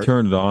 but he got hurt. He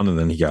turned it on and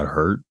then he got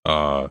hurt.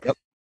 Yep.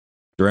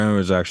 Duran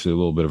was actually a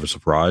little bit of a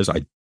surprise.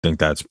 I think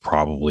that's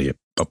probably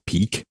a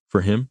peak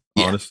for him,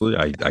 honestly.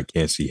 I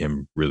can't see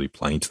him really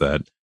playing to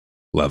that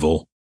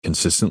level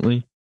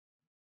consistently.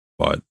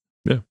 But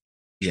yeah.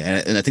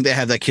 Yeah, and I think they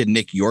have that kid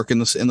Nick York in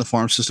the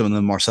farm system, and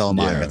then Marcelo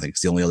Meyer, I think,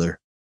 is the only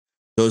other.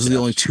 Those are the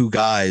only two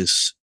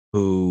guys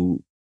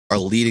who are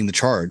leading the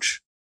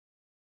charge.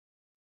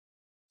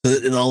 So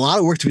a lot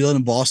of work to be done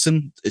in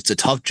Boston. It's a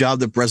tough job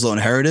that Breslow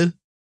inherited.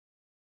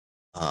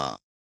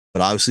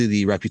 But obviously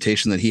the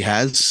reputation that he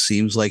has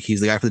seems like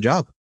he's the guy for the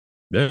job.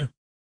 Yeah.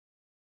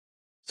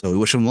 So we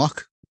wish him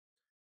luck.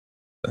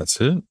 That's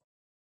it.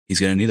 He's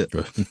going to need it.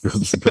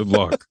 Good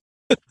luck.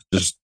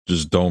 Just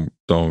don't.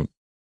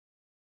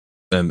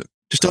 And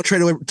just don't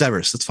trade away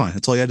Devers. That's fine.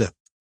 That's all you got to do.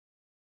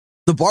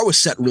 The bar was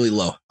set really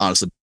low,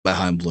 honestly, by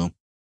Chaim Bloom.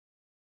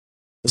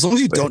 As long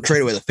as you don't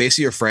trade away the face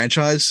of your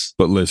franchise,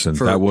 but listen,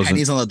 for that wasn't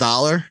pennies on the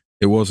dollar,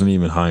 It wasn't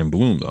even Chaim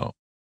Bloom, though.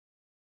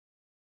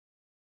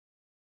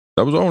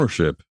 That was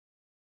ownership.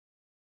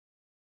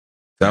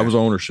 That was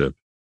ownership.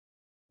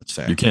 That's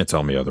fair. You can't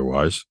tell me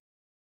otherwise.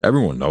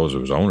 Everyone knows it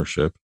was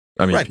ownership.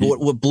 I mean, right. But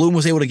what Bloom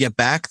was able to get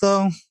back,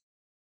 though?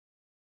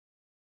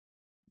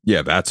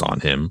 Yeah, that's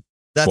on him.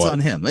 That's on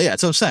him. Yeah,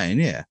 that's what I'm saying.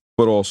 Yeah.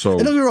 But also,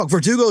 and don't get me wrong,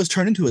 Verdugo has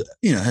turned into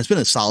has been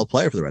a solid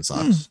player for the Red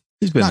Sox.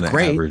 He's been not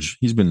great. Average.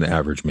 He's been the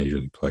average major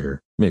league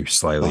player, maybe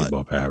slightly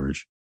above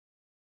average.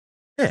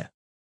 Yeah,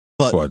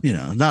 but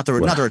not the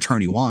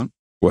return you want.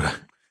 What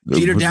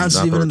Peter Downs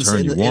is even in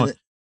the want.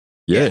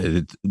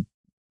 It's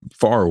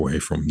far away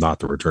from not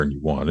the return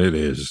you want. It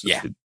is.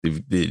 Yeah,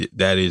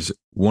 that is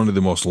one of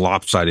the most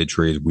lopsided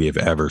trades we have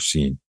ever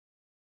seen.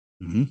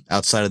 Mm-hmm.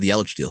 Outside of the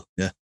Yelich deal.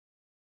 Yeah.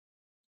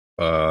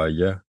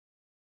 Yeah.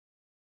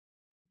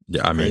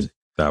 Yeah, I mean,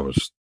 that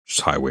was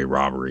just highway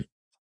robbery.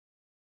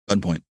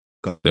 Gunpoint.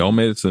 They all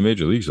made it to the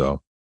major leagues,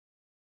 though.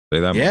 Say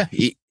that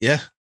much. Yeah.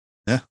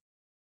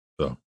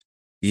 So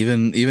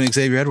even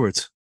Xavier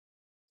Edwards.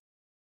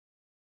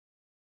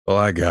 Well,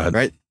 I got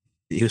right.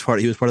 He was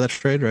part of that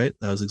trade, right?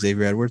 That was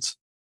Xavier Edwards.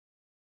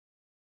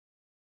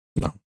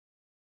 No.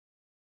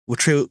 What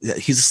trade?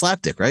 He's a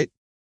slapdick, right?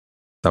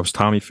 That was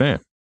Tommy Pham.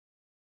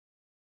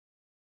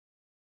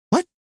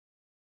 What?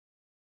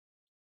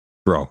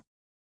 Bro.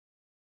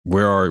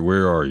 Where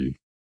are you?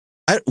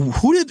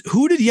 Who did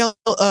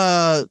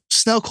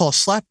Snell call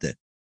slapdick?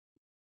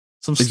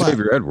 Some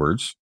Xavier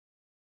Edwards.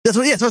 That's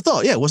what I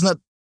thought. Yeah, wasn't that?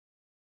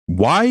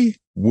 Why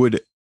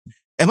would?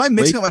 Am I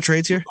mixing up my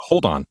trades here?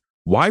 Hold on.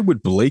 Why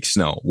would Blake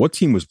Snell? What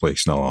team was Blake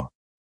Snell on?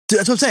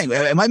 That's what I'm saying.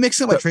 Am I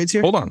mixing up my trades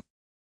here? Hold on.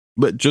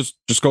 But just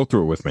go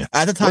through it with me.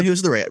 At the time, he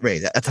was the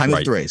Rays. At the time, he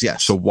was the Rays.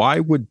 Yes. So why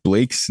would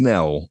Blake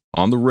Snell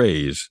on the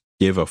Rays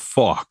give a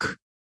fuck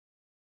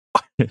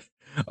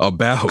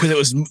about? Because it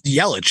was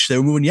Yelich. They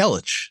were moving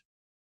Yelich.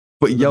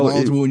 But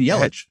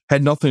Yelich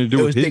had nothing to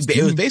do with his team.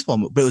 It was baseball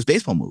move. But it was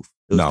baseball move.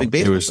 It was a big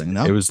baseball thing.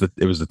 No, it was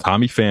the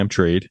Tommy Pham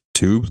trade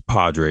to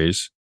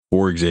Padres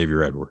for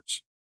Xavier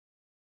Edwards.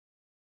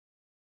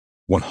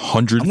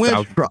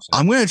 100,000%.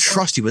 I'm going to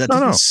trust you, but that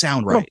doesn't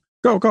sound right.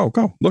 Go.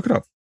 Look it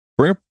up.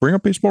 Bring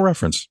up Baseball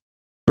Reference.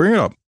 Bring it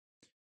up.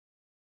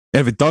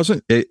 And if it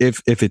doesn't,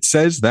 if it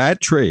says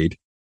that trade,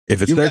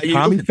 if it says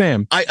Tommy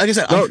Pham, like I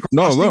said,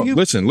 no.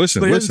 Listen. But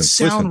it doesn't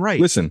sound right.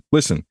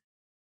 Listen.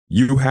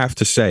 You have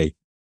to say,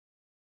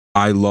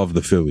 I love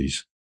the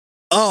Phillies.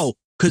 Oh,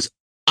 because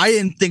I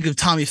didn't think of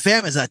Tommy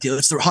Pham as that deal.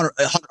 It's the Hunter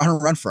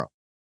Renfroe.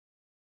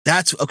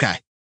 That's okay.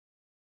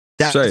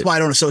 That's why I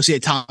don't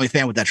associate Tommy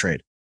Pham with that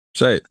trade.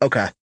 Say it.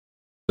 Okay.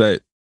 Say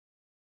it.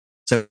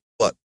 So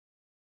what?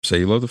 Say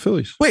you love the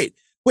Phillies. Wait.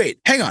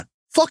 Hang on.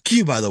 Fuck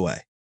you, by the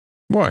way.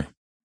 Why?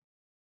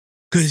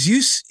 Because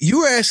you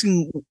were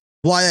asking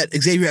why that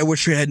Xavier Edwards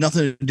trade had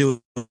nothing to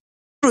do with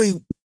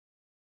it.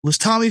 Was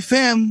Tommy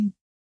Pham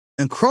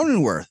and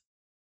Cronenworth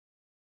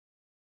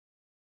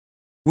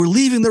were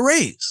leaving the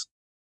Rays.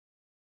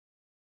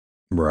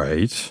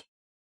 Right.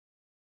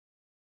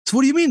 So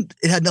what do you mean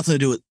it had nothing to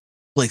do with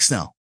Blake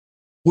Snell?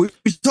 Were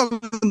you saying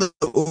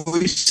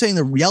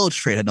the Yelich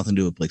trade had nothing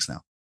to do with Blake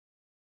Snell?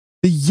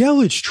 The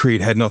Yelich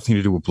trade had nothing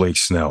to do with Blake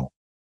Snell.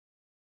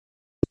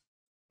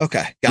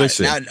 Okay, got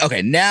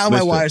it. Now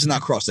my wires are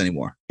not crossed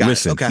anymore. Got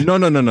it. Okay. No.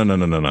 No,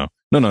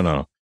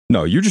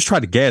 you just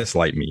tried to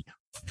gaslight me.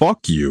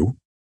 Fuck you.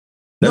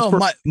 That's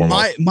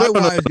my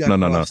wires got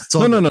crossed.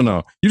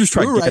 No. You just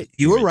tried.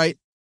 You were right.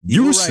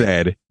 You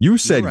said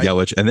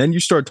Yelich, and then you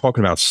started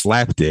talking about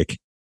slapdick.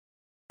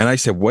 And I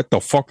said, what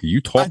the fuck are you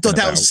talking about? I thought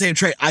that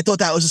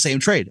was the same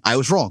trade. I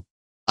was wrong.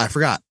 I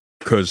forgot.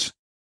 Because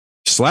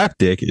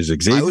slapdick is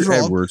Xavier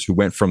Edwards, who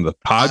went from the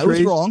Padres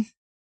to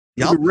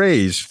the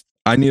Rays.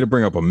 I need to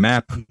bring up a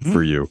map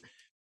for you.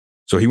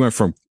 So he went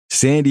from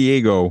San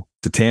Diego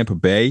to Tampa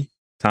Bay.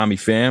 Tommy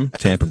Pham,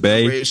 Tampa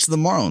Bay. Rays to the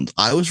Marlins.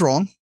 I was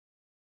wrong.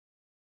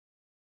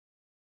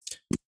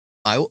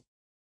 I will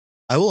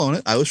own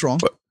it. I was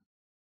wrong.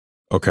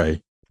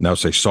 Okay. Now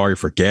say sorry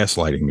for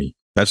gaslighting me.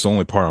 That's the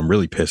only part I'm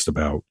really pissed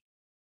about.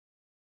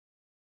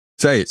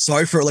 Say it.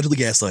 Sorry for allegedly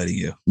gaslighting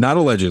you. Not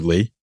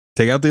allegedly.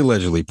 Take out the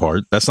allegedly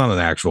part. That's not an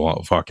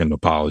actual fucking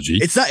apology.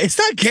 It's not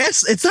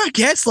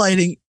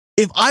gaslighting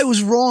if I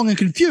was wrong and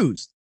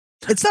confused.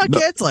 It's not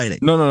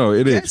gaslighting. No.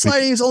 It is.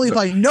 Gaslighting is only if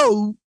I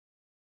know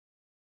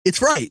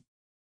it's right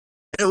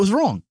and it was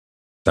wrong.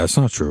 That's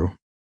not true.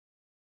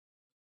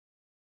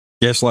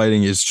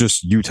 Gaslighting is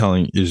just you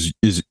telling is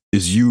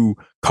you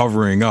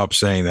covering up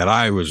saying that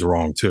I was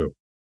wrong too.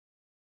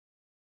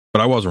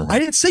 But I wasn't wrong. I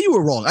didn't say you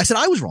were wrong. I said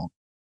I was wrong.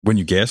 When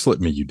you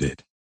gaslit me, you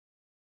did.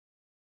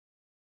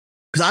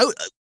 Because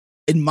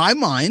in my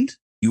mind,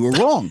 you were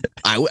wrong.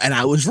 I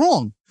was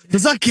wrong.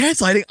 It's not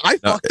gaslighting. I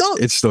fucked up.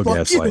 It's still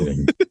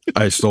gaslighting.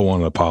 I still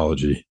want an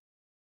apology.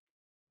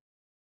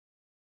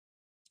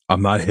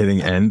 I'm not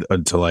hitting end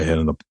until I hear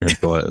an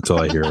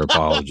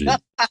apology.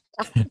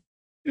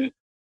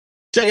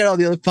 Check out all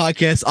the other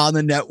podcasts on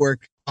the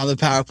network, on the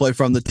Power Play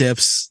from the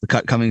Tips. The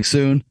cut coming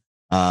soon.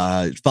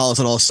 Follow us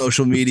on all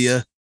social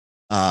media.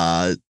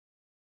 At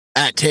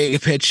Take a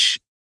Pitch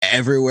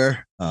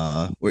everywhere.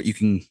 Where you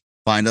can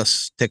Find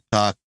us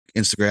TikTok,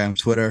 Instagram,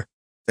 Twitter,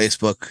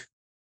 Facebook.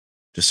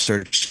 Just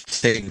search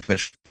Taking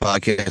Fish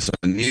Podcast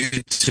on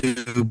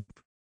YouTube,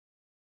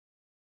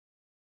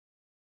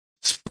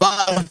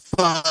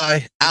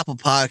 Spotify, Apple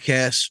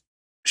Podcasts.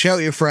 Share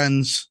with your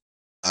friends,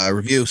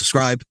 review,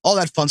 subscribe, all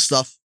that fun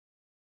stuff.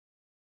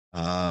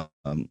 Yeah,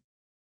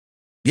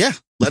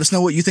 let us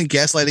know what you think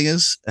gaslighting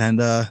is,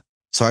 and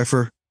sorry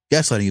for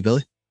gaslighting you,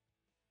 Billy.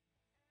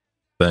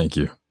 Thank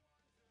you.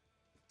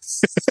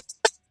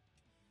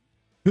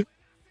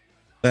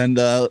 And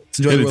let's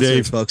enjoy the World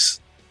Series, folks.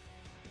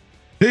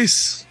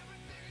 Peace.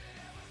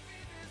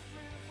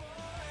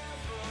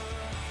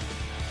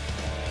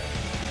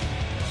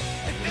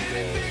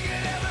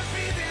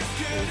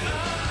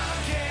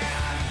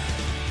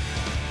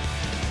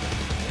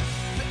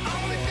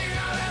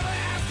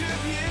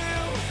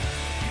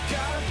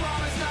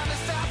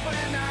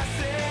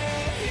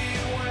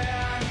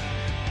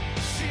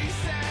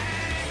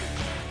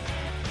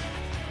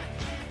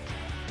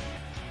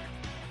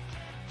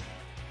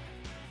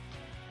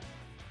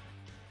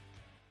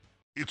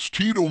 It's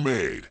Tito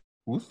made.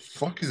 Who the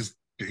fuck is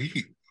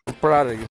Dave? Proud of you.